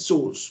repented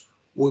souls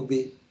will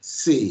be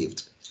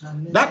saved.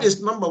 Amen. That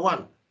is number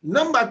one.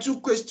 Number two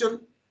question,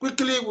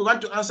 quickly, we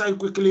want to answer it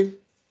quickly.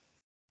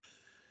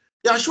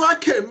 Yahshua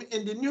came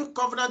in the new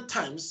covenant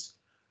times.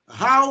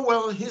 How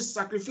will his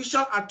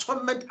sacrificial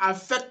atonement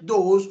affect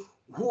those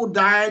who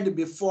died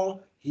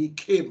before he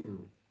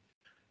came?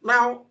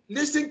 Now,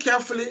 listen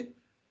carefully.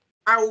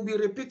 I will be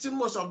repeating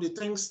most of the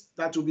things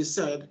that will be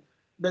said,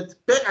 but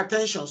pay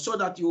attention so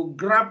that you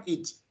grab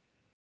it.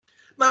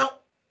 Now,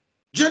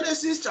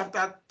 Genesis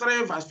chapter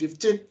 3, verse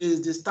 15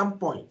 is the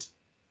standpoint.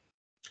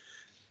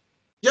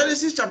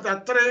 Genesis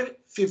chapter 3,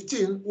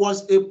 15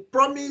 was a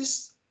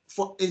promise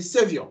for a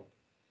savior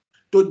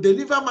to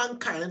deliver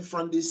mankind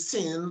from the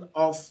sin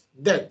of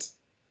death.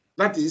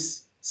 That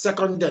is,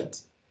 second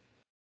death.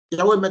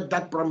 Yahweh made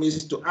that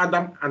promise to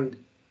Adam and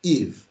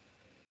Eve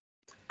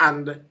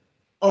and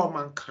all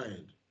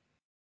mankind.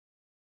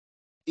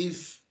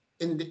 If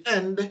in the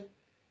end,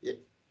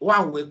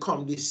 one will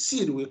come, the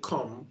seed will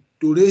come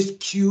to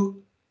rescue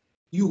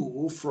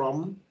you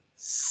from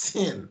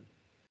sin,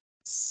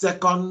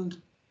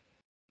 second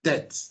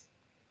death,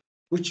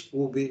 which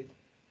will be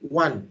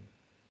one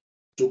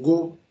to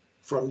go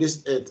from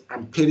this earth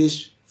and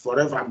perish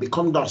forever and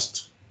become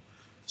dust.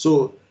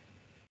 So,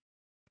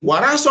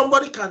 whereas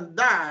somebody can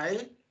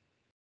die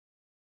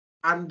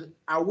and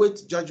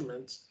await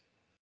judgment,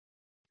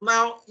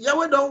 now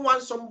Yahweh don't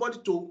want somebody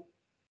to,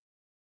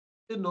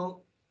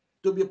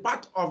 to be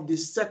part of the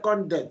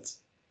second death.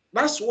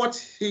 That's what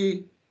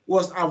he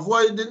was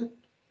avoiding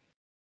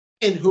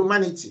in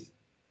humanity.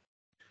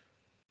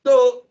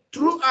 So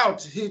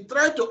throughout, he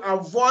tried to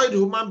avoid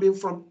human being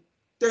from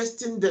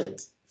tasting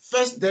death,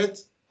 first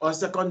death or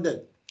second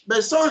death.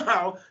 But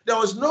somehow, there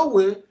was no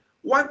way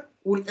one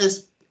would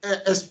escape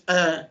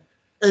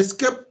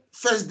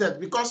first death,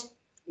 because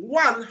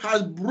one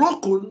has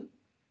broken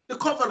the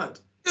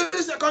covenant. It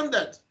is second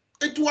death.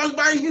 It was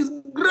by his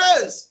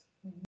grace.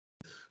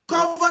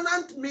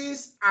 Covenant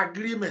means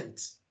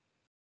agreement.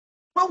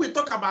 When we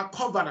talk about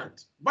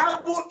covenant,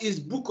 Bible is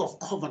book of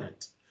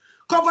covenant.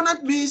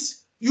 Covenant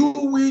means you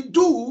will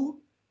do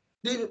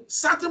the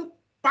certain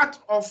part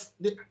of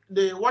the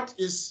what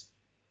is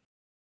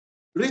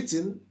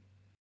written,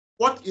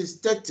 what is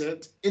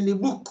stated in the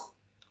book.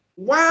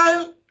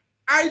 While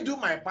I do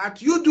my part,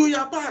 you do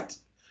your part.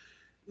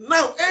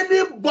 Now,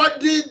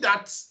 anybody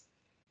that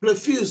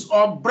refuses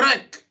or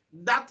break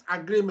that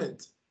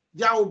agreement,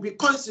 there will be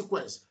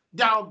consequence.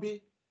 There will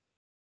be,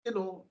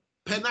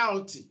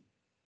 penalty.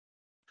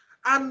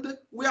 And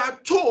we are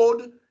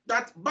told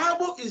that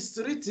Bible is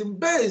written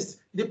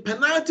the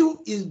penalty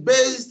is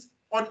based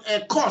on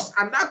a cause,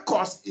 and that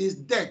cause is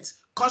death,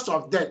 cause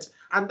of death.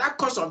 And that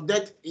cause of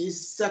death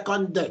is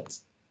second death.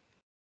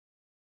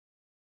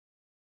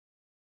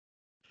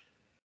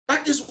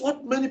 That is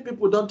what many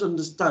people don't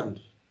understand.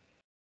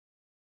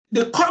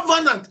 The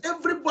covenant,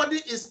 everybody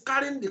is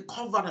carrying the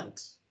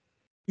covenant.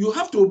 You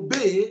have to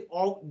obey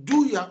or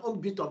do your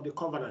own bit of the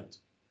covenant.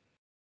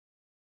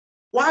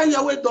 While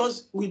Yahweh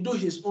we do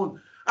his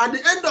own. At the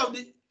end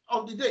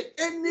of the day,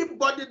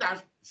 anybody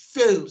that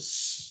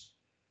fails,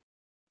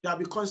 there will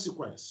be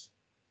consequence.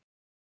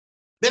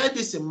 Bear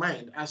this in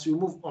mind as we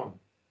move on.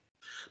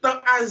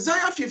 Now,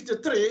 Isaiah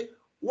 53,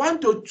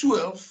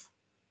 1-12,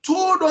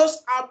 told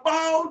us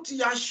about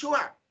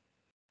Yahshua,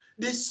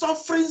 the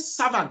suffering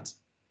servant,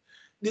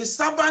 the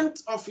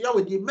servant of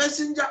Yahweh, the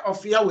messenger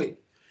of Yahweh,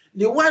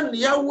 the one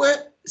Yahweh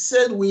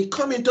said will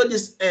come into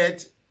this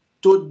earth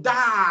to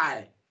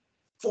die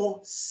for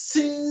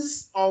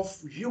sins of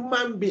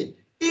human beings.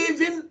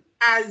 Even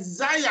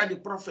Isaiah the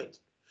prophet,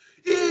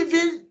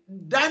 even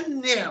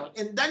Daniel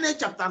in Daniel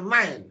chapter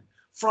 9,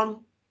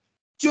 from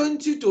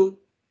 20 to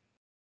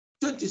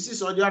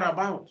 26 or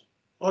thereabout,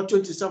 or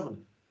 27,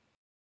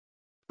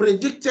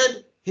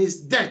 predicted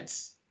his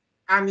death.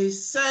 And he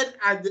said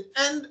at the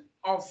end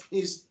of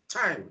his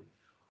time,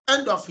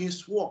 end of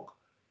his work,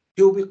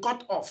 he will be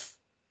cut off.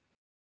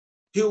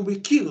 He will be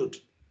killed.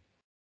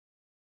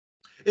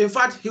 In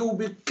fact, he will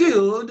be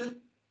killed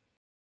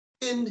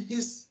in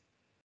his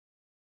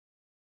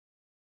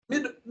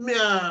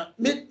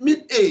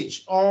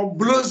mid-age or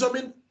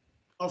blossoming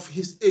of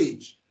his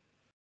age.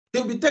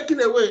 He'll be taken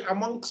away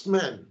amongst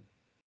men.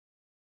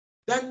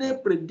 Daniel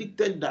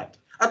predicted that.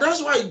 And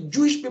that's why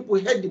Jewish people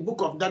hate the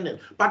book of Daniel,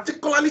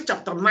 particularly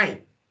chapter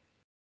 9.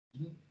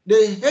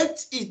 They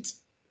hate it.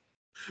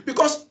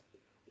 Because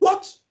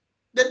what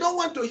they don't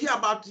want to hear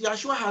about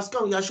Yahshua has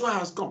come, Yahshua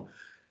has come.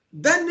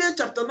 Daniel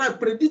chapter 9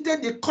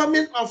 predicted the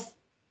coming of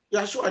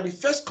Yahshua, the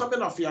first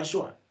coming of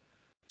Yahshua.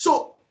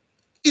 So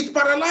it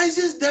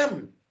paralyzes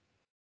them.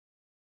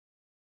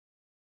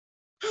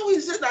 How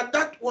is it that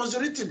that was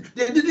written?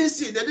 They didn't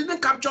see it, they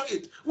didn't capture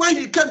it. When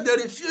he came, they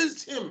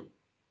refused him.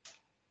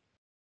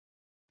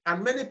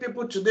 And many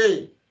people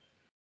today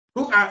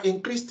who are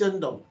in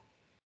Christendom,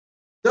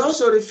 they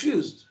also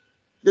refused.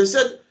 They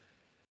said,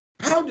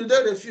 how did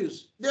they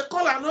refuse? They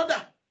call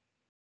another.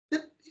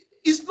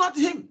 It's not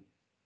him.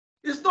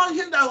 It's not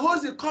him that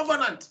holds the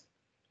covenant.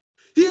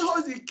 He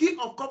holds the key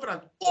of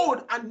covenant,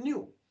 old and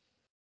new.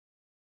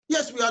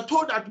 Yes, we are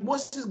told that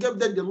Moses gave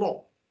them the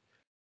law.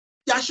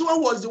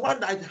 Yahshua was the one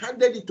that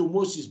handed it to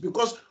Moses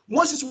because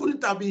Moses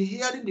wouldn't have been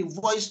hearing the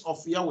voice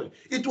of Yahweh.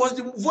 It was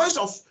the voice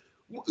of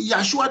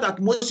Yahshua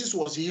that Moses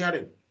was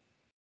hearing.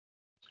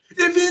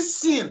 Even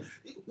sin,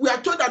 we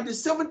are told that the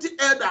 70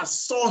 elders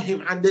saw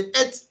him and they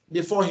ate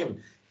before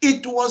him.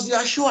 It was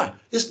Yahshua,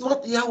 it's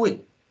not Yahweh.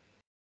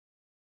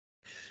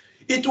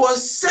 It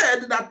was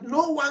said that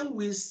no one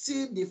will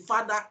see the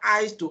Father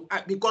eyes to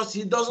eye because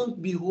he doesn't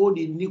behold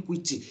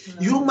iniquity.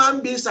 No.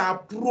 Human beings are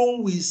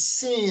prone with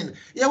sin.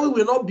 Yahweh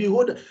will not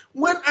behold.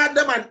 When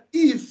Adam and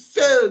Eve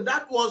failed,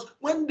 that was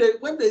when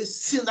they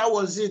sinned, that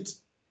was it.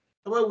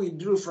 When we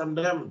drew from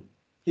them,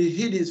 he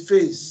hid his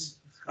face.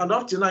 And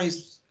up to now,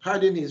 he's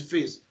hiding his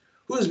face.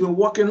 Who's been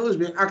walking, who's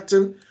been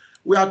acting?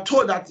 We are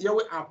told that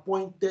Yahweh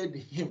appointed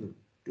him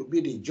to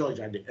be the judge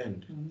at the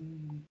end.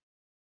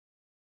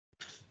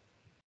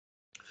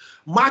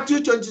 Matthew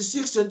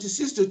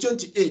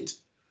 26:26-28,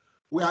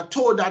 we are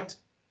told that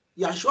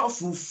Yahshua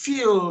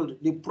fulfilled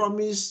the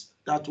promise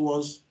that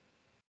was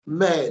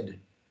made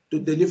to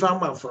deliver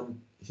man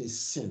from his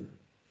sin.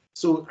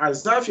 So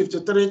Isaiah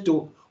 53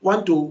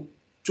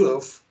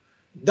 1-12,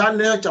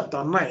 Daniel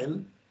chapter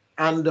 9,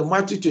 and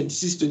Matthew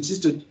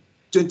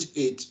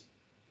 26:26-28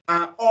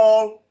 are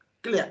all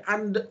clear.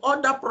 And the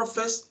other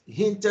prophets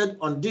hinted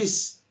on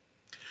this.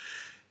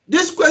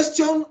 This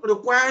question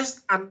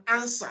requires an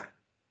answer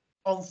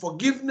on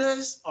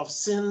forgiveness of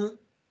sin,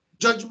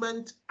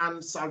 judgment,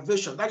 and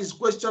salvation. That is a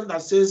question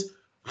that says,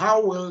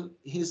 how will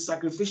his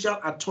sacrificial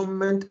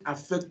atonement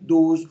affect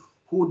those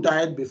who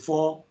died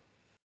before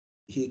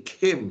he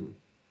came?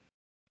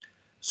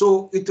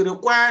 So it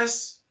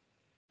requires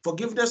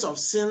forgiveness of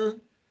sin,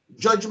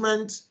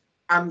 judgment,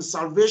 and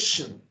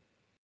salvation.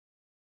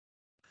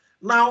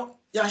 Now,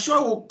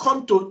 Yahshua will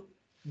come to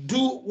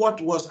do what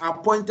was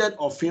appointed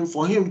of him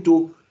for him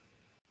to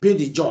be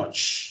the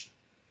judge.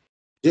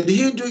 Did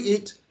he do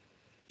it?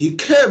 He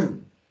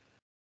came.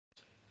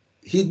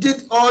 He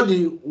did all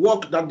the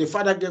work that the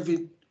Father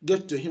gave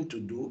to him to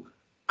do,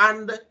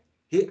 and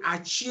he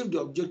achieved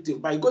the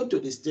objective by going to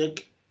the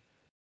stake,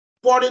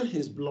 pouring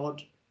his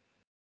blood,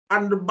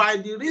 and by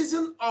the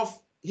reason of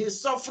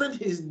his suffering,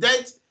 his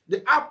death,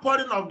 the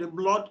outpouring of the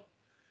blood,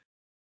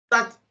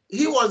 that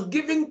he was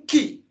given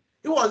key,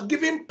 he was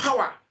given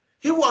power,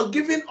 he was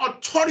given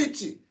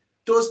authority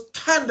to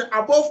stand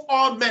above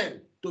all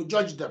men to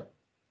judge them.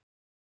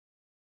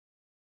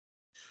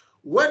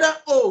 Whether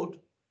old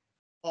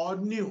or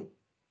new,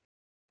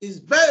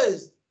 is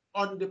based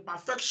on the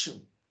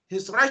perfection,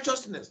 his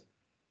righteousness,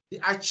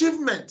 the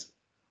achievement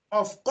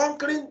of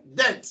conquering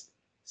death,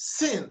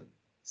 sin,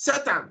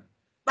 Satan.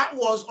 That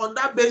was on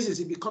that basis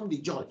he became the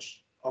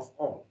judge. of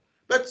all.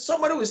 But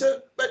somebody will say,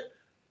 but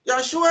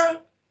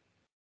Yahshua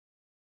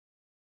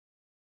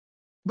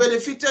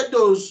benefited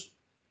those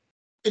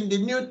in the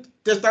New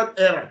Testament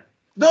era,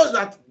 those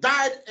that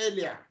died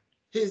earlier.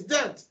 His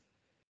death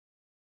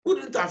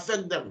wouldn't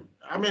affect them.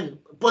 I mean,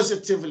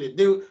 positively.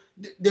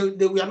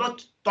 They were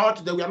not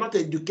taught, they were not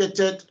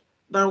educated.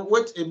 Now,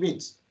 wait a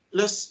minute.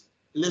 Let's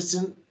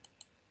listen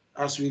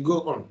as we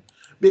go on.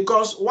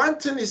 Because one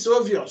thing is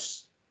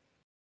obvious.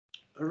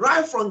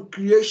 Right from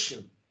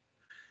creation,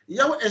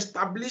 Yahweh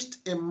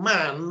established a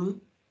man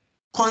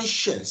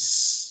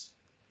conscience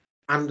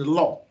and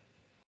law.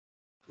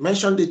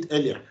 Mentioned it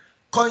earlier.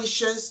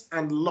 Conscience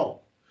and law.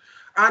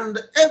 And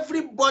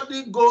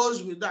everybody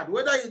goes with that,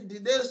 whether in the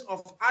days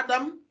of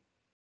Adam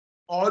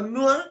or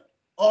Noah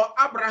or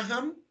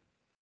Abraham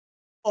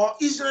or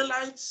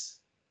Israelites,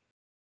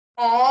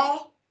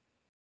 or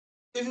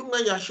even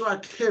when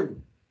Yahshua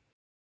came,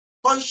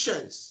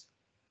 conscience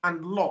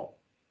and law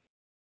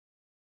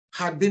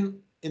had been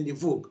in the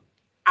vogue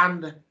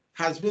and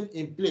has been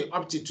in play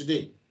up to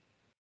today.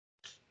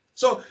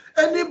 So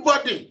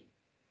anybody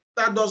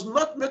that does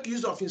not make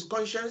use of his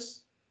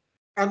conscience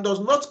and does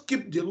not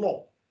keep the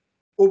law,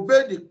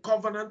 obey the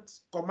covenant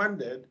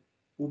commanded,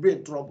 will be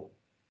in trouble.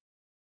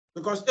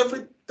 Because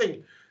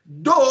everything,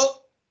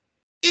 though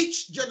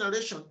each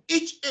generation,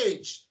 each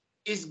age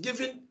is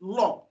given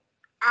law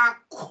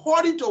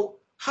according to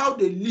how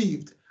they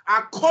lived,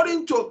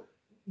 according to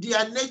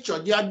their nature,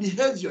 their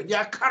behavior,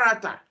 their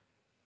character.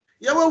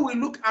 Here when we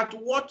look at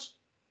what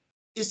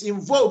is in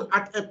vogue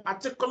at a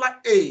particular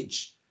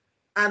age,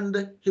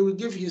 and he will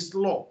give his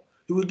law,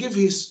 he will give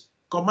his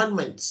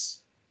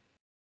commandments.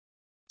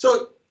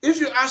 So if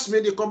you ask me,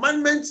 the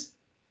commandments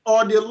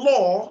or the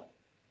law,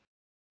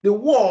 the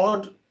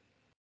word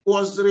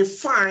was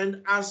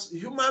refined as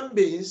human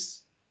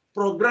beings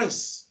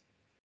progress.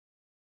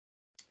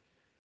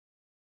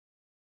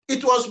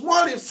 It was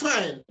more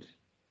refined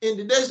in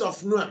the days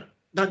of Noah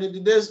than in the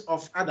days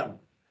of Adam.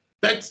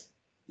 But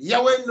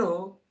Yahweh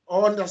knows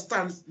or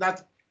understands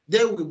that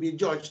they will be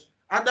judged.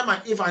 Adam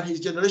and Eve and his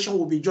generation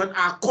will be judged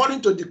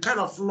according to the kind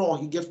of law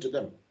he gave to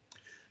them.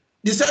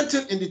 The same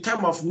thing in the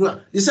time of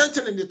Noah, the same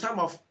thing in the time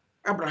of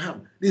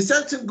Abraham. The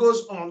same thing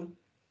goes on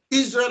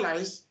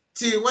Israelites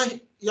till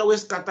when Yahweh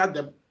scattered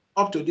them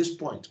up to this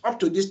point, up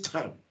to this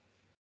time.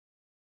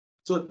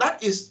 So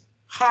that is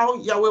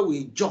how Yahweh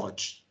will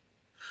judge.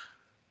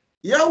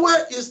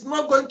 Yahweh is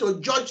not going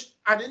to judge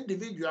an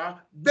individual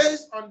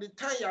based on the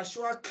time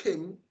Yahshua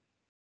came.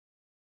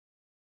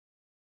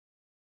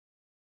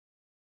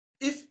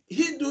 If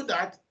he do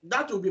that,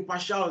 that will be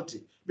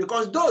partiality.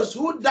 Because those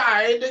who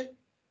died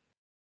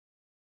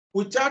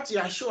without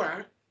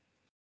Yahshua,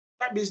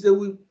 that means they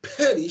will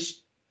perish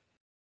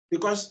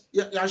because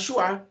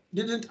Yahshua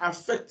didn't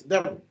affect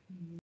them.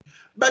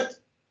 But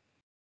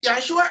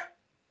Yahshua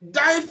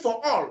died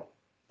for all,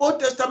 Old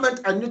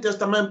Testament and New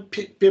Testament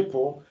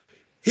people.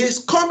 His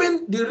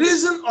coming, the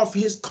reason of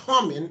his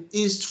coming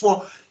is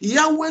for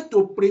Yahweh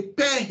to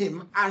prepare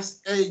him as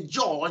a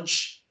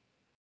judge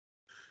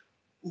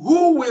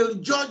who will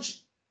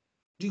judge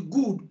the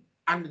good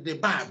and the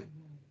bad,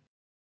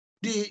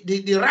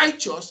 the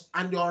righteous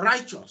and the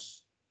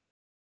unrighteous.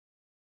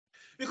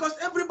 Because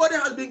everybody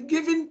has been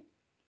given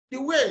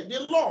the way,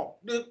 the law,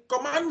 the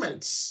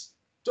commandments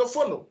to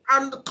follow,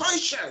 and the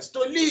conscience to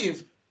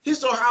live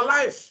his or her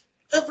life.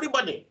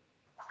 Everybody.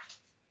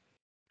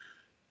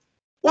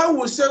 One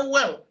will say,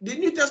 well, the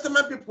New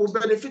Testament people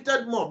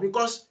benefited more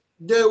because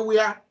they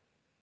were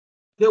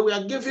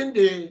given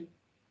the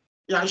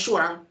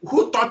Yahshua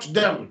who taught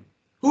them,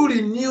 who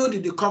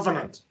renewed the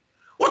covenant.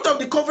 What of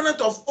the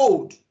covenant of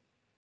old?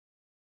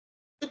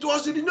 It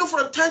was renewed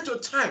from time to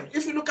time.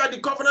 If you look at the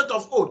covenant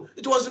of old,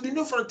 it was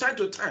renewed from time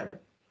to time.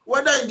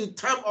 Whether in the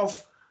time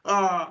of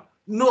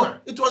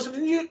Noah, it was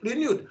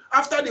renewed.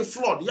 After the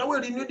flood, Yahweh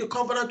renewed the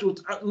covenant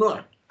with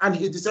Noah and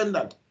his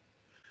descendant.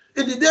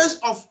 In the days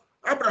of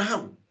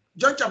Abraham,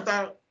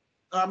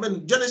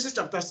 Genesis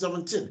chapter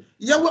 17,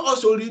 Yahweh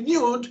also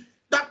renewed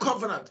that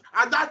covenant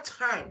at that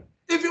time,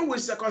 even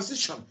with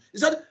circumcision. He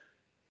said,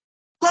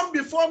 come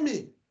before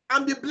me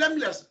and be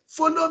blameless.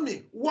 Follow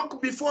me,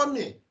 walk before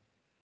me.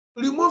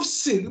 Remove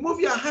sin, remove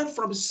your hand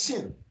from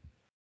sin.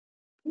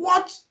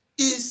 What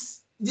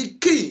is the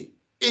key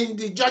in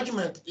the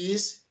judgment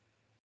is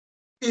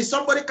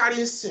somebody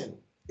carrying sin?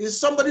 Is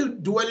somebody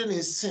dwelling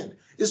in sin?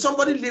 Is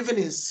somebody living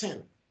in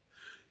sin?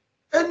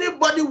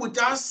 Anybody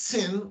without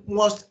sin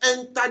must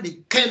enter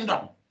the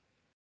kingdom.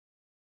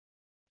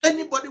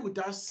 Anybody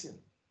without sin.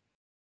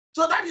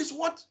 So that is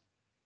what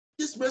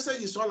this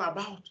message is all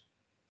about.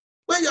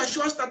 When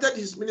Yahshua started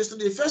his ministry,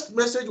 the first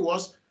message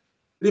was,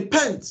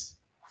 repent,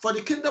 for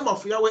the kingdom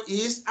of Yahweh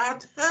is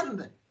at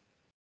hand.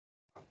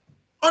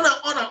 On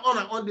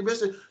the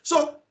message.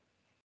 So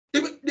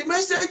the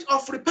message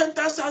of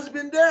repentance has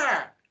been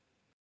there.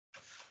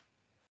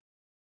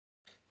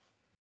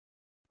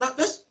 Now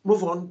let's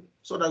move on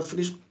so that I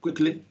finish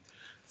quickly.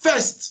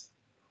 First,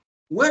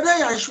 whether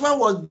Yahshua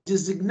was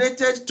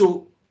designated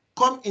to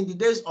come in the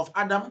days of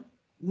Adam,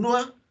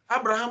 Noah,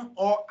 Abraham,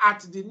 or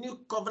at the new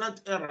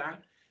covenant era,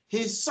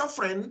 his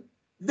suffering,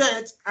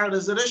 death, and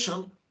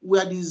resurrection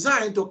were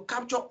designed to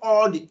capture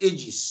all the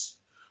ages.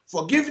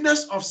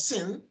 Forgiveness of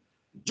sin,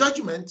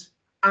 judgment,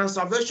 and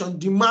salvation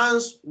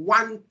demands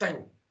one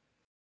thing,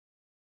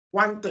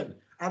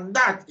 and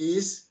that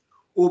is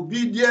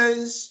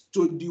obedience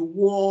to the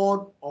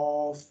word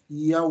of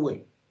Yahweh.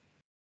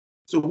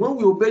 So when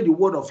we obey the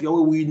word of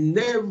Yahweh, we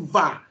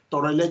never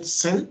tolerate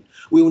sin,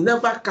 we will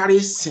never carry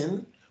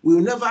sin, we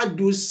will never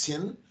do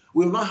sin,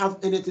 we will not have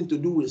anything to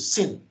do with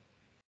sin.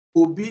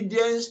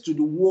 Obedience to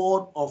the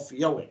word of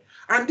Yahweh.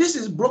 And this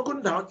is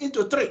broken down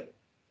into three.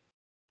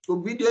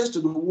 Obedience to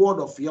the word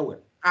of Yahweh.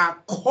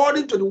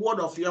 According to the word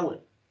of Yahweh.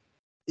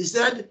 He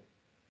said,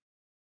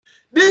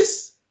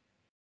 this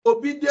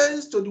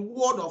obedience to the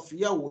word of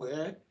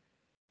Yahweh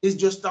is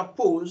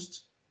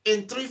juxtaposed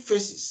in three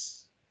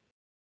phases.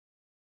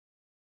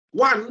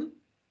 One,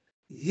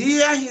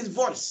 hear his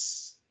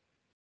voice.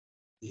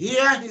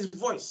 Hear his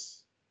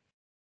voice.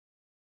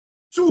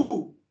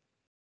 Two,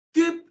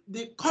 keep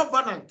the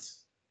covenant.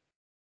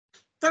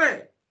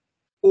 Three,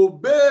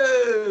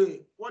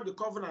 obey what the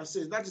covenant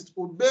says. That is,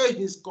 obey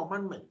his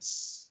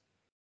commandments.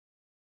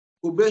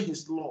 Obey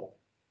his law,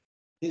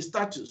 his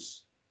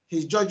statutes,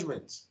 his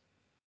judgments.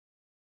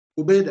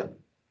 Obey them.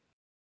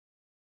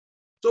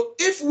 So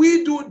if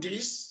we do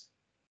this,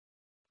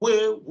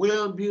 we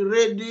will be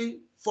ready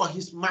for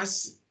his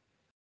mercy,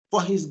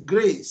 for his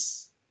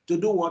grace to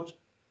do what?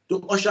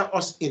 To usher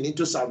us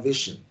into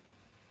salvation.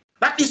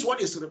 That is what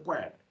is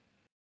required.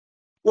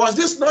 Was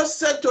this not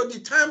said to the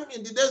time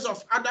in the days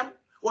of Adam?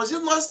 Was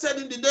it not said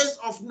in the days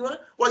of Noah?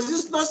 Was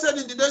this not said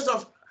in the days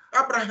of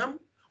Abraham?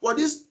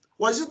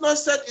 Was it not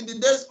said in the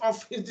days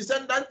of his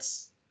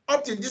descendants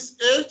up to this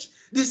age?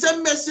 The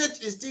same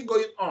message is still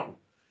going on.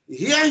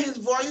 Hear his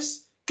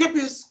voice, keep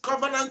his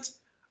covenant,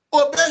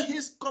 obey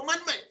his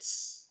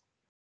commandments.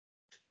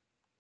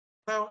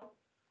 Now,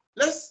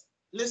 let's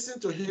listen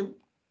to him.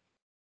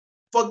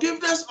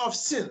 Forgiveness of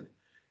sin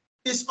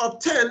is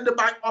obtained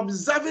by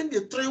observing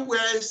the three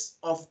ways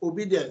of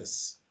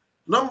obedience.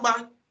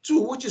 Number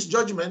two, which is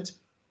judgment,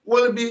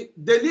 will be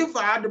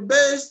delivered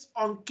based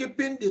on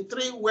keeping the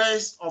three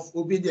ways of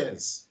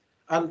obedience.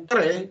 And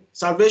three,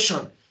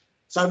 salvation.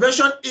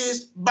 Salvation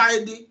is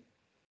by the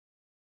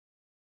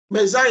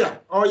Messiah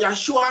or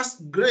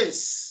Yahshua's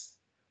grace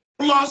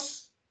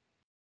plus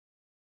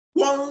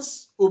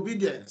one's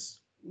obedience,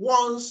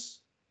 one's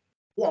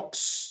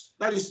works.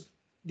 That is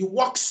the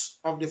works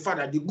of the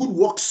Father, the good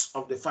works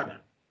of the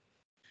Father.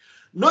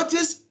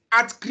 Notice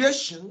at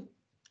creation,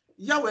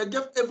 Yahweh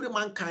gave every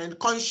mankind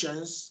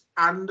conscience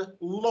and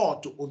law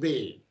to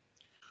obey.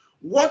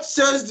 What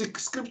says the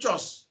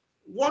scriptures?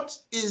 What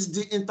is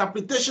the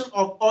interpretation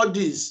of all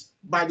this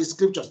by the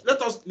scriptures?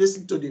 Let us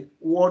listen to the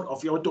word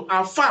of Yahweh to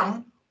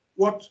affirm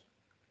what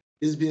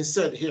is being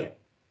said here.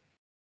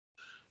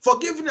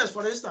 Forgiveness,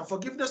 for instance,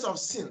 forgiveness of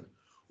sin.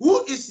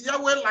 Who is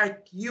Yahweh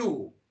like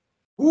you,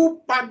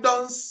 who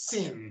pardons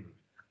sin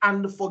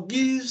and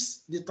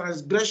forgives the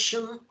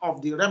transgression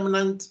of the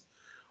remnant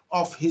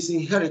of his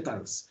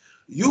inheritance?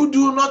 You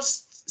do not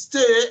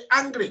stay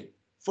angry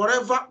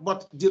forever,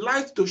 but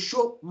delight to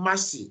show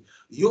mercy.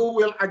 You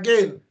will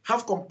again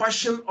have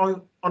compassion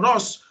on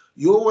us.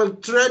 You will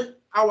tread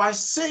our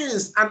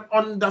sins and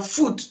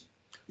underfoot.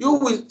 You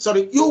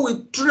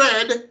will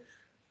tread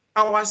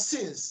our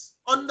sins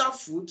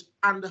underfoot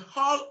and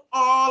haul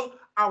all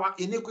our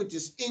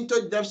iniquities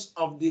into the depths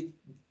of the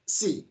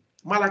sea.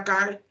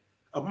 Micah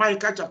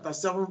chapter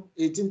 7,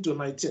 18 to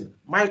 19.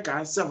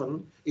 Micah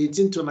 7,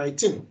 18 to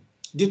 19.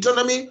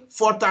 Deuteronomy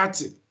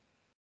 4:30.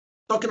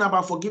 Talking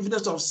about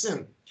forgiveness of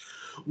sin.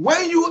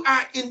 When you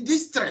are in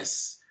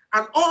distress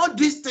and all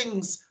these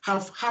things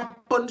have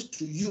happened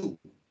to you,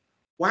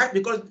 why?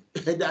 Because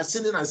they are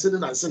sinning and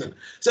sinning and sinning.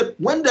 So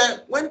when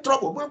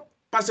trouble, when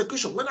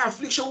persecution, when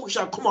affliction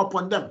shall come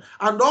upon them,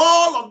 and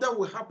all of them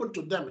will happen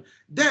to them,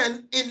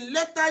 then in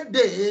later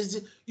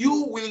days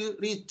you will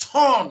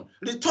return.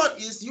 Return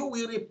is you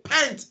will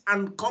repent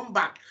and come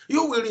back.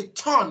 You will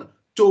return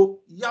to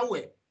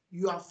Yahweh,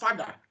 your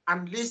Father,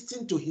 and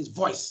listen to his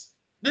voice.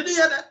 Did you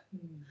hear that?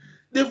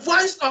 The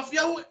voice of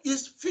Yahweh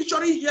is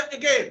featuring here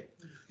again.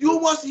 You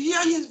must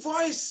hear his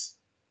voice.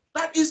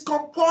 That is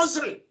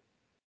compulsory.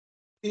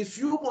 If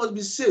you must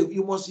be saved,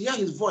 you must hear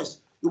his voice.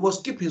 You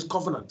must keep his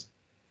covenant.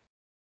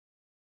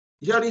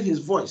 Hearing his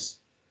voice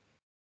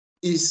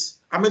is,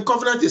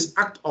 covenant is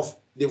act of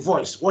the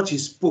voice, what he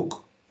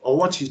spoke or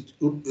what he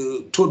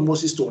told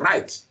Moses to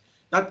write.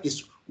 That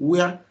is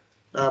where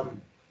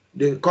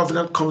the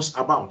covenant comes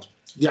about,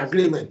 the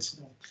agreement.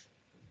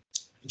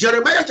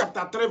 Jeremiah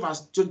chapter 3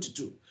 verse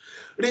 22.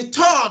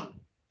 Return,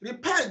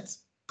 repent,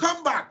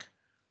 come back,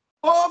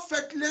 O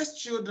faithless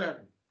children,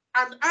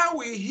 and I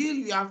will heal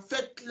your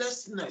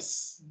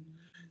faithlessness.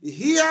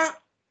 Here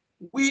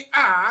we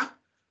are,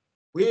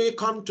 we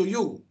come to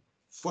you,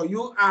 for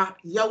you are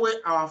Yahweh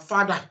our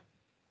Father.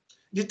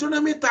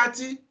 Deuteronomy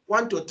 30,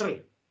 1 to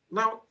 3.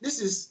 Now, this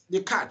is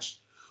the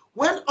catch.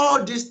 When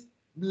all these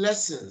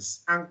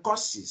blessings and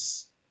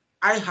curses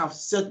I have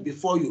set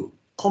before you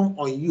come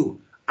on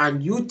you,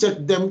 and you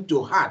take them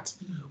to heart.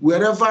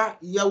 Wherever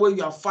Yahweh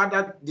your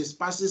Father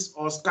disperses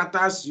or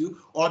scatters you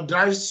or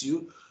drives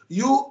you,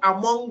 you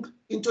among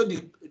into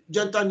the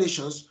Gentile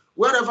nations,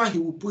 wherever he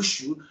will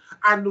push you,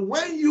 and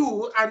when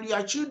you and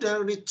your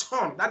children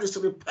return, that is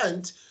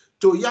repent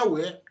to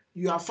Yahweh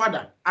your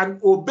Father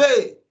and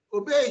obey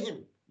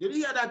him. Did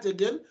you hear that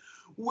again?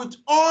 With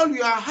all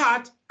your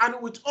heart and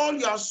with all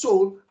your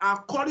soul,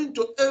 according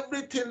to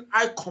everything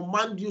I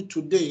command you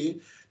today,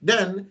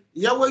 then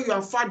Yahweh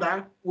your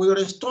Father will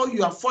restore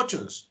your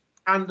fortunes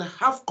and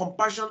have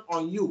compassion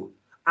on you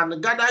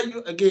and gather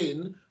you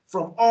again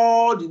from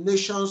all the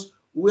nations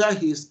where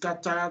he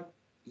scattered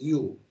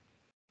you.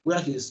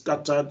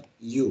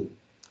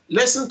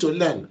 Lesson to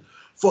learn.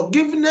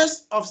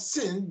 Forgiveness of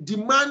sin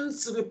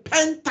demands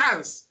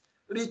repentance.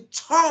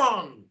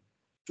 Return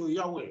to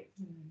Yahweh.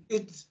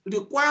 It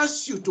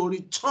requires you to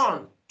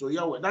return to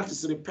Yahweh. That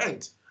is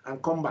repent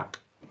and come back.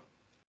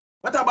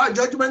 What about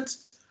judgment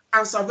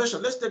and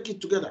salvation? Let's take it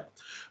together.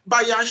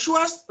 By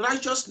Yahshua's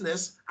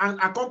righteousness and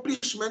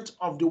accomplishment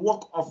of the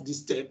work of the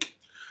stake,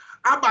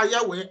 Abba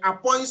Yahweh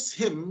appoints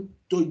him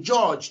to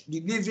judge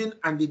the living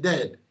and the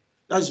dead.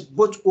 That's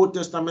both Old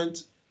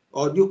Testament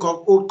or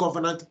Old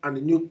Covenant and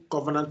the New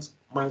Covenant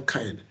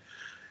mankind.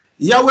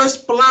 Yahweh's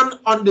plan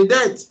on the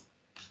death,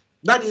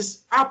 that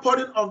is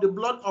outpouring of the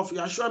blood of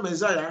YAHSHUA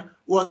MESSIYAH,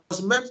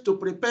 was meant to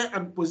prepare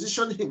and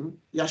position him,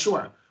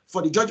 Yahshua,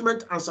 for the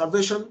judgment and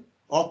salvation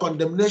or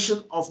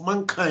condemnation of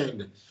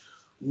mankind,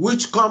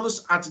 which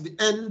comes at the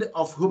end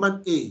of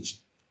human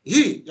age.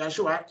 He,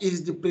 Yahshua,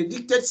 is the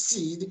predicted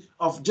seed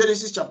of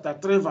Genesis chapter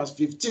 3, verse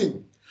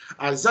 15.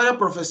 Isaiah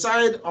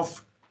prophesied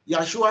of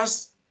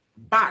Yahshua's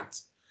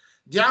birth.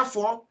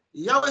 Therefore,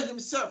 Yahweh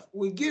himself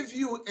will give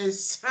you a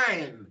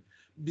sign.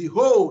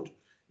 Behold,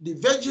 the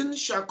virgin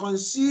shall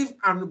conceive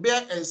and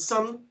bear a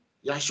son,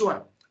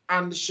 Yahshua,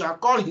 and shall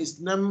call his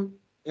name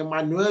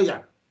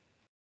Emmanuel.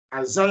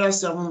 Isaiah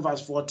 7,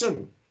 verse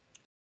 14.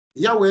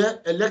 Yahweh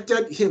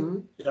elected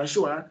him,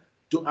 Yahshua,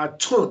 to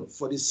atone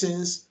for the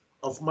sins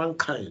of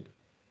mankind.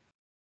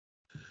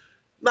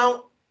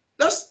 Now,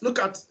 let's look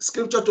at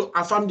scripture to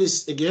affirm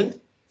this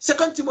again. 2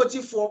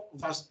 Timothy 4,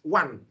 verse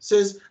 1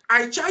 says,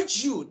 I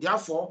charge you,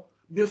 therefore,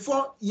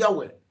 before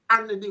Yahweh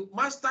and the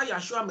Master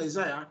Yahshua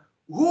Messiah,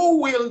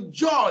 who will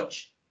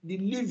judge the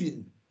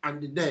living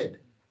and the dead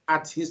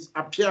at his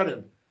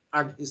appearing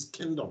and his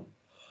kingdom.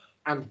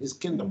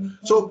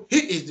 So he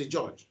is the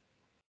judge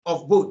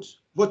of both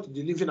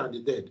the living and the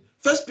dead.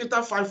 1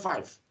 Peter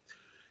 5:5.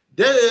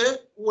 They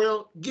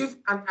will give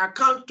an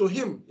account to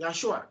him,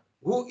 Yahshua,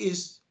 who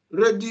is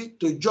ready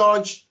to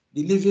judge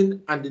the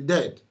living and the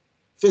dead.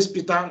 1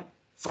 Peter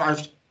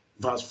 5,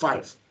 verse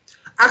 5.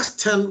 Acts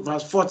 10,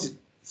 verse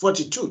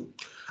 42.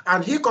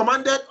 And he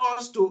commanded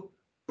us to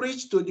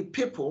preach to the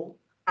people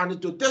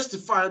and to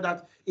testify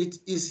that it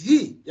is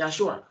he,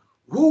 Yahshua,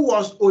 who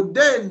was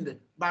ordained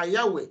by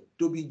Yahweh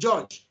to be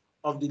judge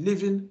of the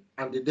living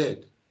and the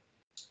dead.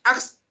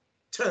 Acts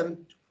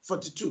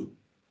 10:42.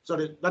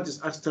 Sorry, that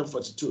is Acts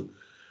 10:42.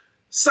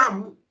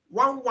 Psalm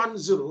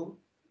 110,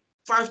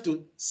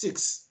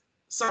 5-6.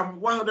 Psalm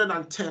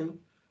 110,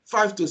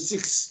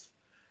 5-6.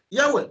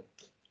 Yahweh,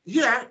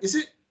 here, you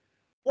see,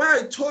 why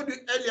I told you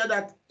earlier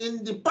that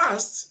in the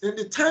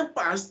time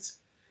past,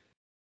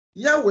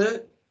 Yahweh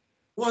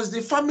was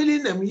the family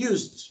name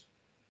used.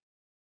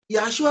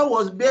 Yahshua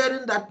was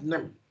bearing that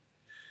name.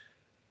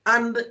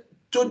 And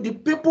to the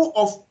people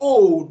of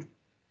old,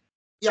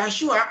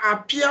 Yahshua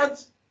appeared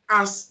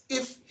as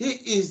if he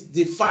is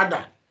the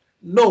father.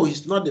 No,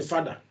 he's not the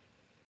father.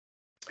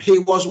 He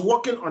was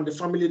working on the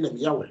family name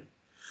Yahweh.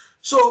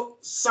 So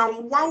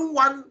Psalm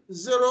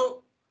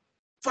 110,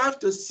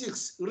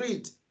 5-6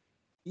 read,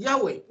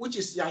 Yahweh, which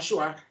is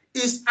Yahshua,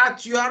 is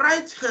at your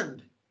right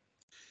hand.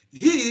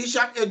 He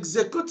shall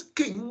execute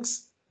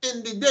kings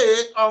in the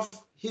day of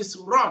his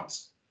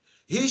wrath.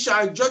 He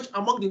shall judge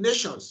among the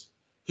nations.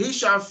 He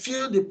shall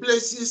fill the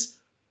places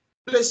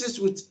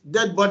with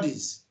dead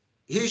bodies.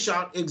 He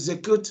shall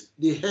execute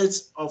the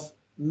heads of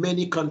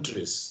many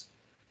countries.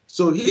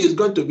 So he is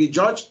going to be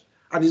judged,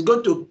 and he's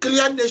going to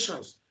clear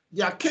nations,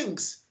 their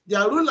kings,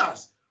 their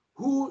rulers,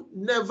 who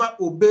never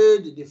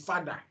obeyed the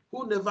Father,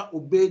 who never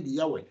obeyed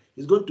Yahweh.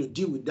 He's going to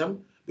deal with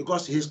them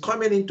because he's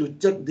coming in to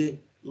take the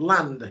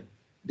land,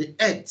 the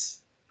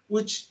earth,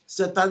 which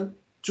Satan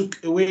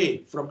took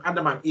away from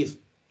Adam and Eve.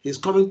 He's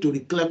coming to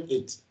reclaim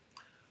it.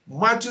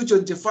 Matthew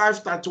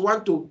 25,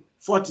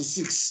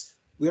 31-46.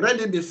 We read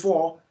it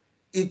before.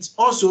 It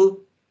also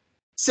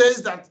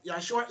says that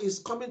Yahshua is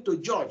coming to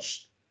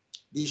judge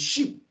the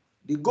sheep,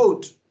 the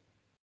goat,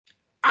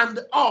 and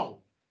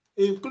all,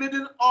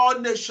 including all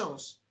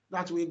nations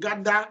that will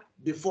gather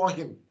before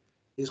him.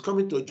 He's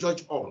coming to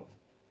judge all.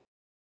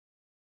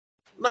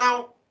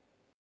 Now,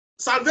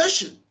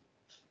 salvation.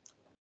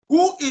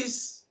 Who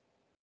is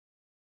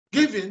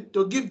given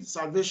to give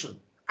salvation?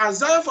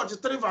 Isaiah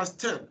 43, verse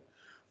 10.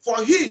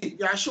 For he,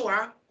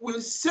 Yahshua, will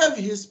save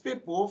his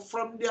people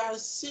from their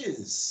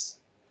sins.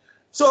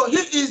 So he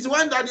is the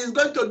one that is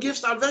going to give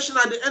salvation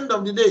at the end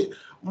of the day.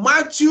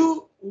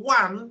 Matthew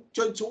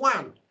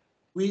 1:21.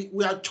 we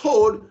are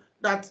told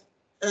that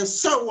a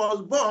son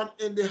was born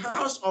in the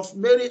house of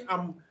Mary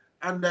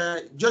and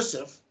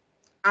Joseph,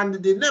 and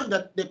the name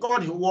that they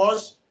called him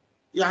was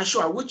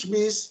Yahshua, which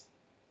means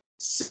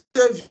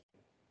Savior.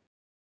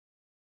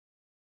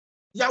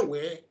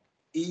 Yahweh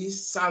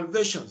is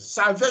salvation,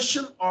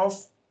 salvation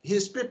of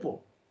his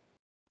people.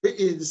 It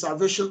is the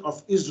salvation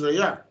of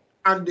Israel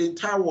and the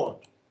entire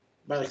world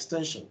by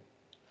extension.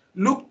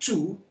 Luke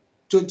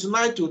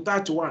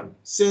 2:29-31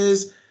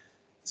 says,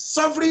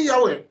 Sovereign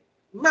Yahweh,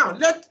 now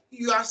let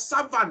your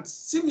servant,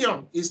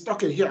 Simeon is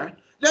talking here,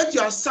 let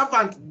your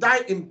servant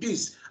die in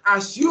peace,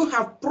 as you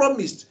have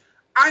promised.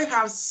 I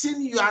have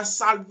seen your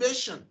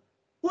salvation.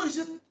 Who is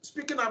it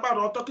speaking about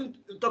or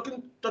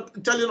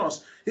telling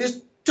us?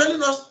 He's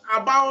telling us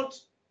about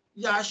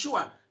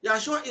Yahshua.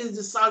 Yahshua is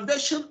the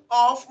salvation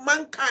of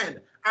mankind,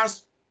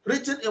 as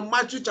written in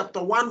Matthew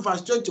chapter 1,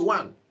 verse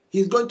 21.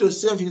 He's going to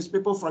save his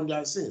people from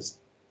their sins.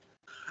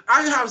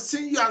 I have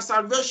seen your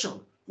salvation,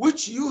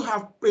 which you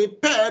have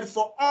prepared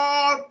for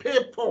all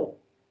people.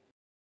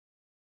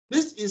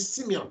 This is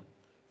Simeon.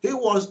 He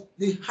was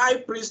the high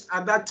priest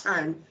at that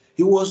time.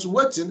 He was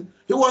waiting.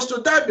 He was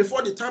to die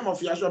before the time of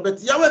Yahshua,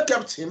 but Yahweh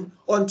kept him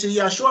until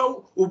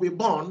Yahshua will be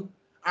born,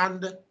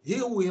 and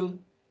he will,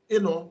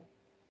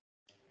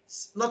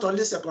 not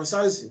only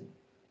circumcise him,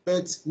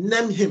 but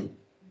name him.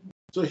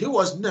 So he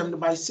was named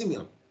by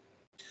Simeon.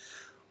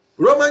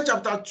 Romans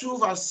chapter 2,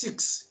 verse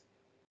 6.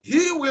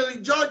 He will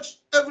judge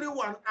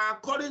everyone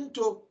according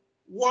to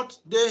what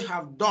they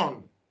have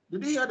done.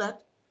 Did you hear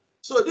that?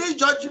 So this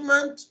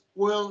judgment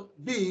will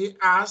be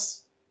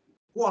as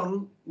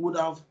one would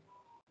have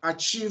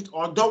achieved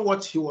or done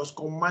what he was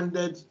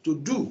commanded to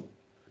do.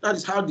 That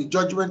is how the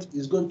judgment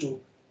is going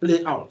to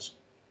play out.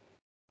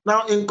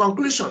 Now, in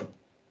conclusion,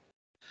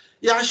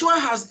 Yahshua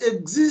has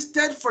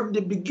existed from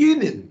the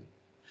beginning.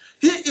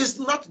 He is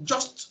not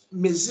just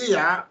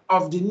Messiah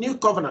of the new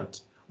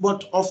covenant,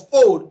 but of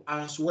old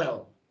as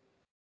well.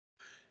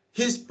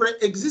 His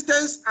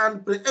pre-existence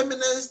and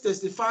preeminence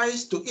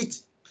testifies to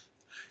it.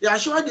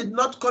 Yahshua did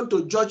not come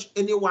to judge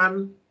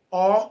anyone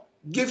or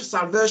give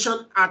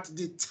salvation at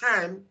the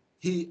time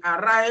he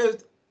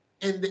arrived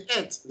in the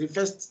earth the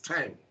first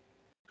time,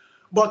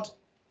 but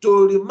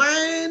to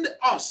remind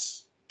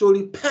us to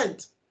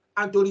repent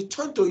and to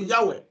return to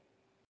Yahweh,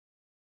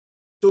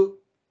 to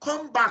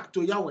come back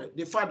to Yahweh,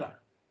 the Father,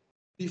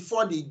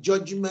 before the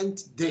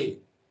judgment day.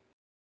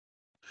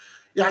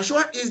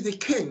 Yahshua is the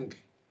King.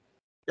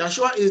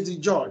 Yahshua is the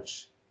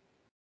Judge.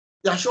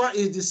 Yahshua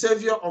is the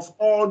Savior of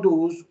all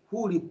those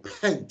who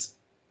repent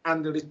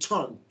and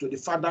return to the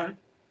Father,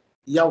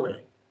 Yahweh,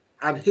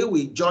 and he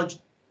will judge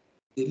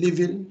the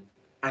living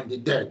and the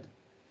dead.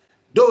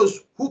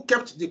 Those who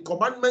kept the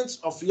commandments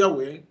of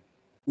Yahweh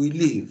will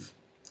live.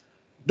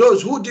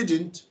 Those who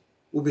didn't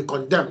will be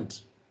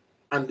condemned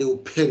and they will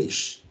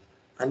perish.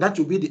 And that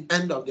will be the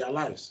end of their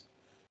lives.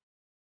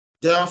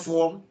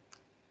 Therefore,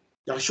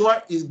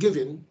 Yahshua is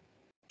given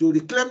to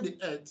reclaim the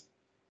earth.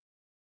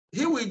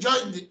 He will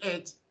judge the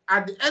earth.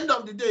 At the end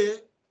of the day,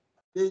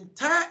 the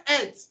entire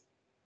earth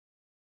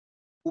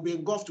will be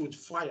engulfed with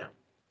fire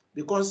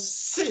because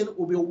sin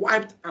will be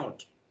wiped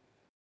out.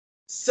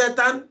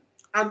 Satan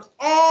and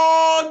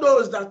all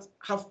those that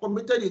have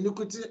committed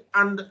iniquity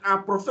and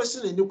are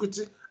professing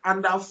iniquity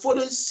and are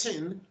following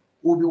sin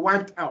will be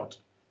wiped out.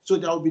 So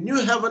there will be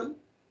new heaven,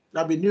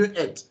 there will be new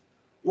earth.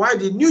 While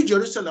the new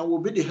Jerusalem will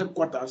be the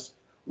headquarters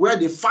where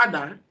the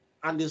Father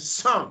and the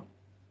Son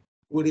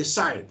will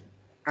reside,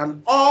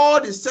 and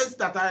all the saints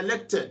that are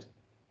elected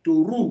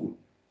to rule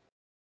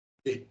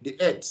the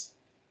earth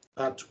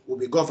that will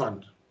be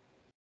governed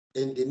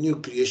in the new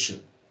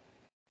creation.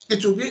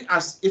 It will be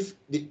as if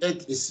the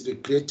earth is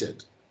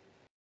recreated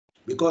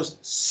because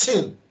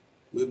sin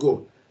will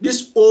go.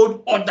 This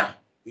old order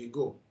will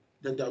go.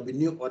 Then there will be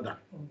new order.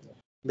 Okay.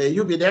 May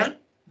you be there.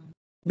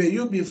 May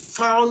you be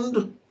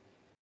found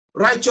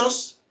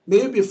righteous.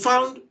 May you be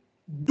found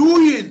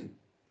doing.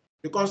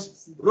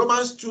 Because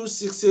Romans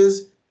 2:6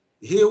 says,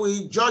 he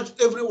will judge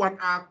everyone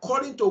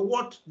according to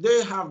what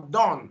they have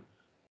done.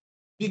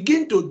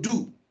 Begin to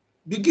do.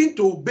 Begin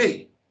to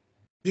obey.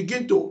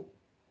 Begin to,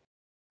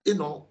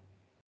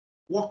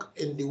 walk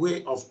in the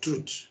way of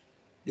truth,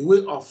 the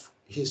way of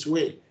his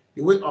way,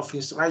 the way of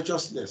his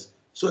righteousness,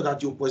 so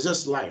that you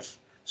possess life,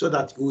 so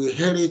that you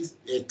inherit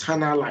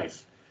eternal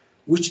life,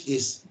 which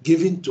is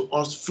given to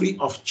us free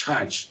of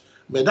charge.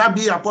 May that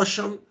be your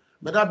portion.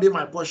 May that be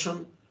my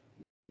portion.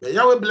 May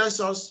Yahweh bless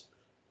us.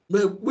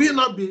 May we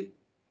not be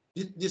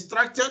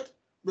distracted.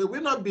 May we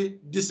not be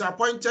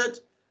disappointed.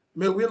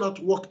 May we not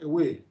walk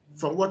away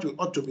from what we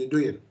ought to be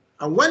doing.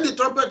 And when the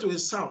trumpet will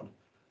sound,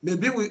 may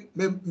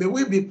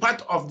we be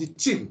part of the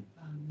team,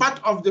 part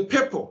of the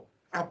people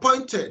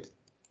appointed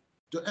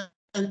to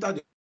enter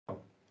the crown.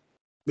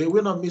 May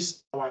we not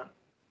miss our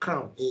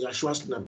crown in Yahshua's name.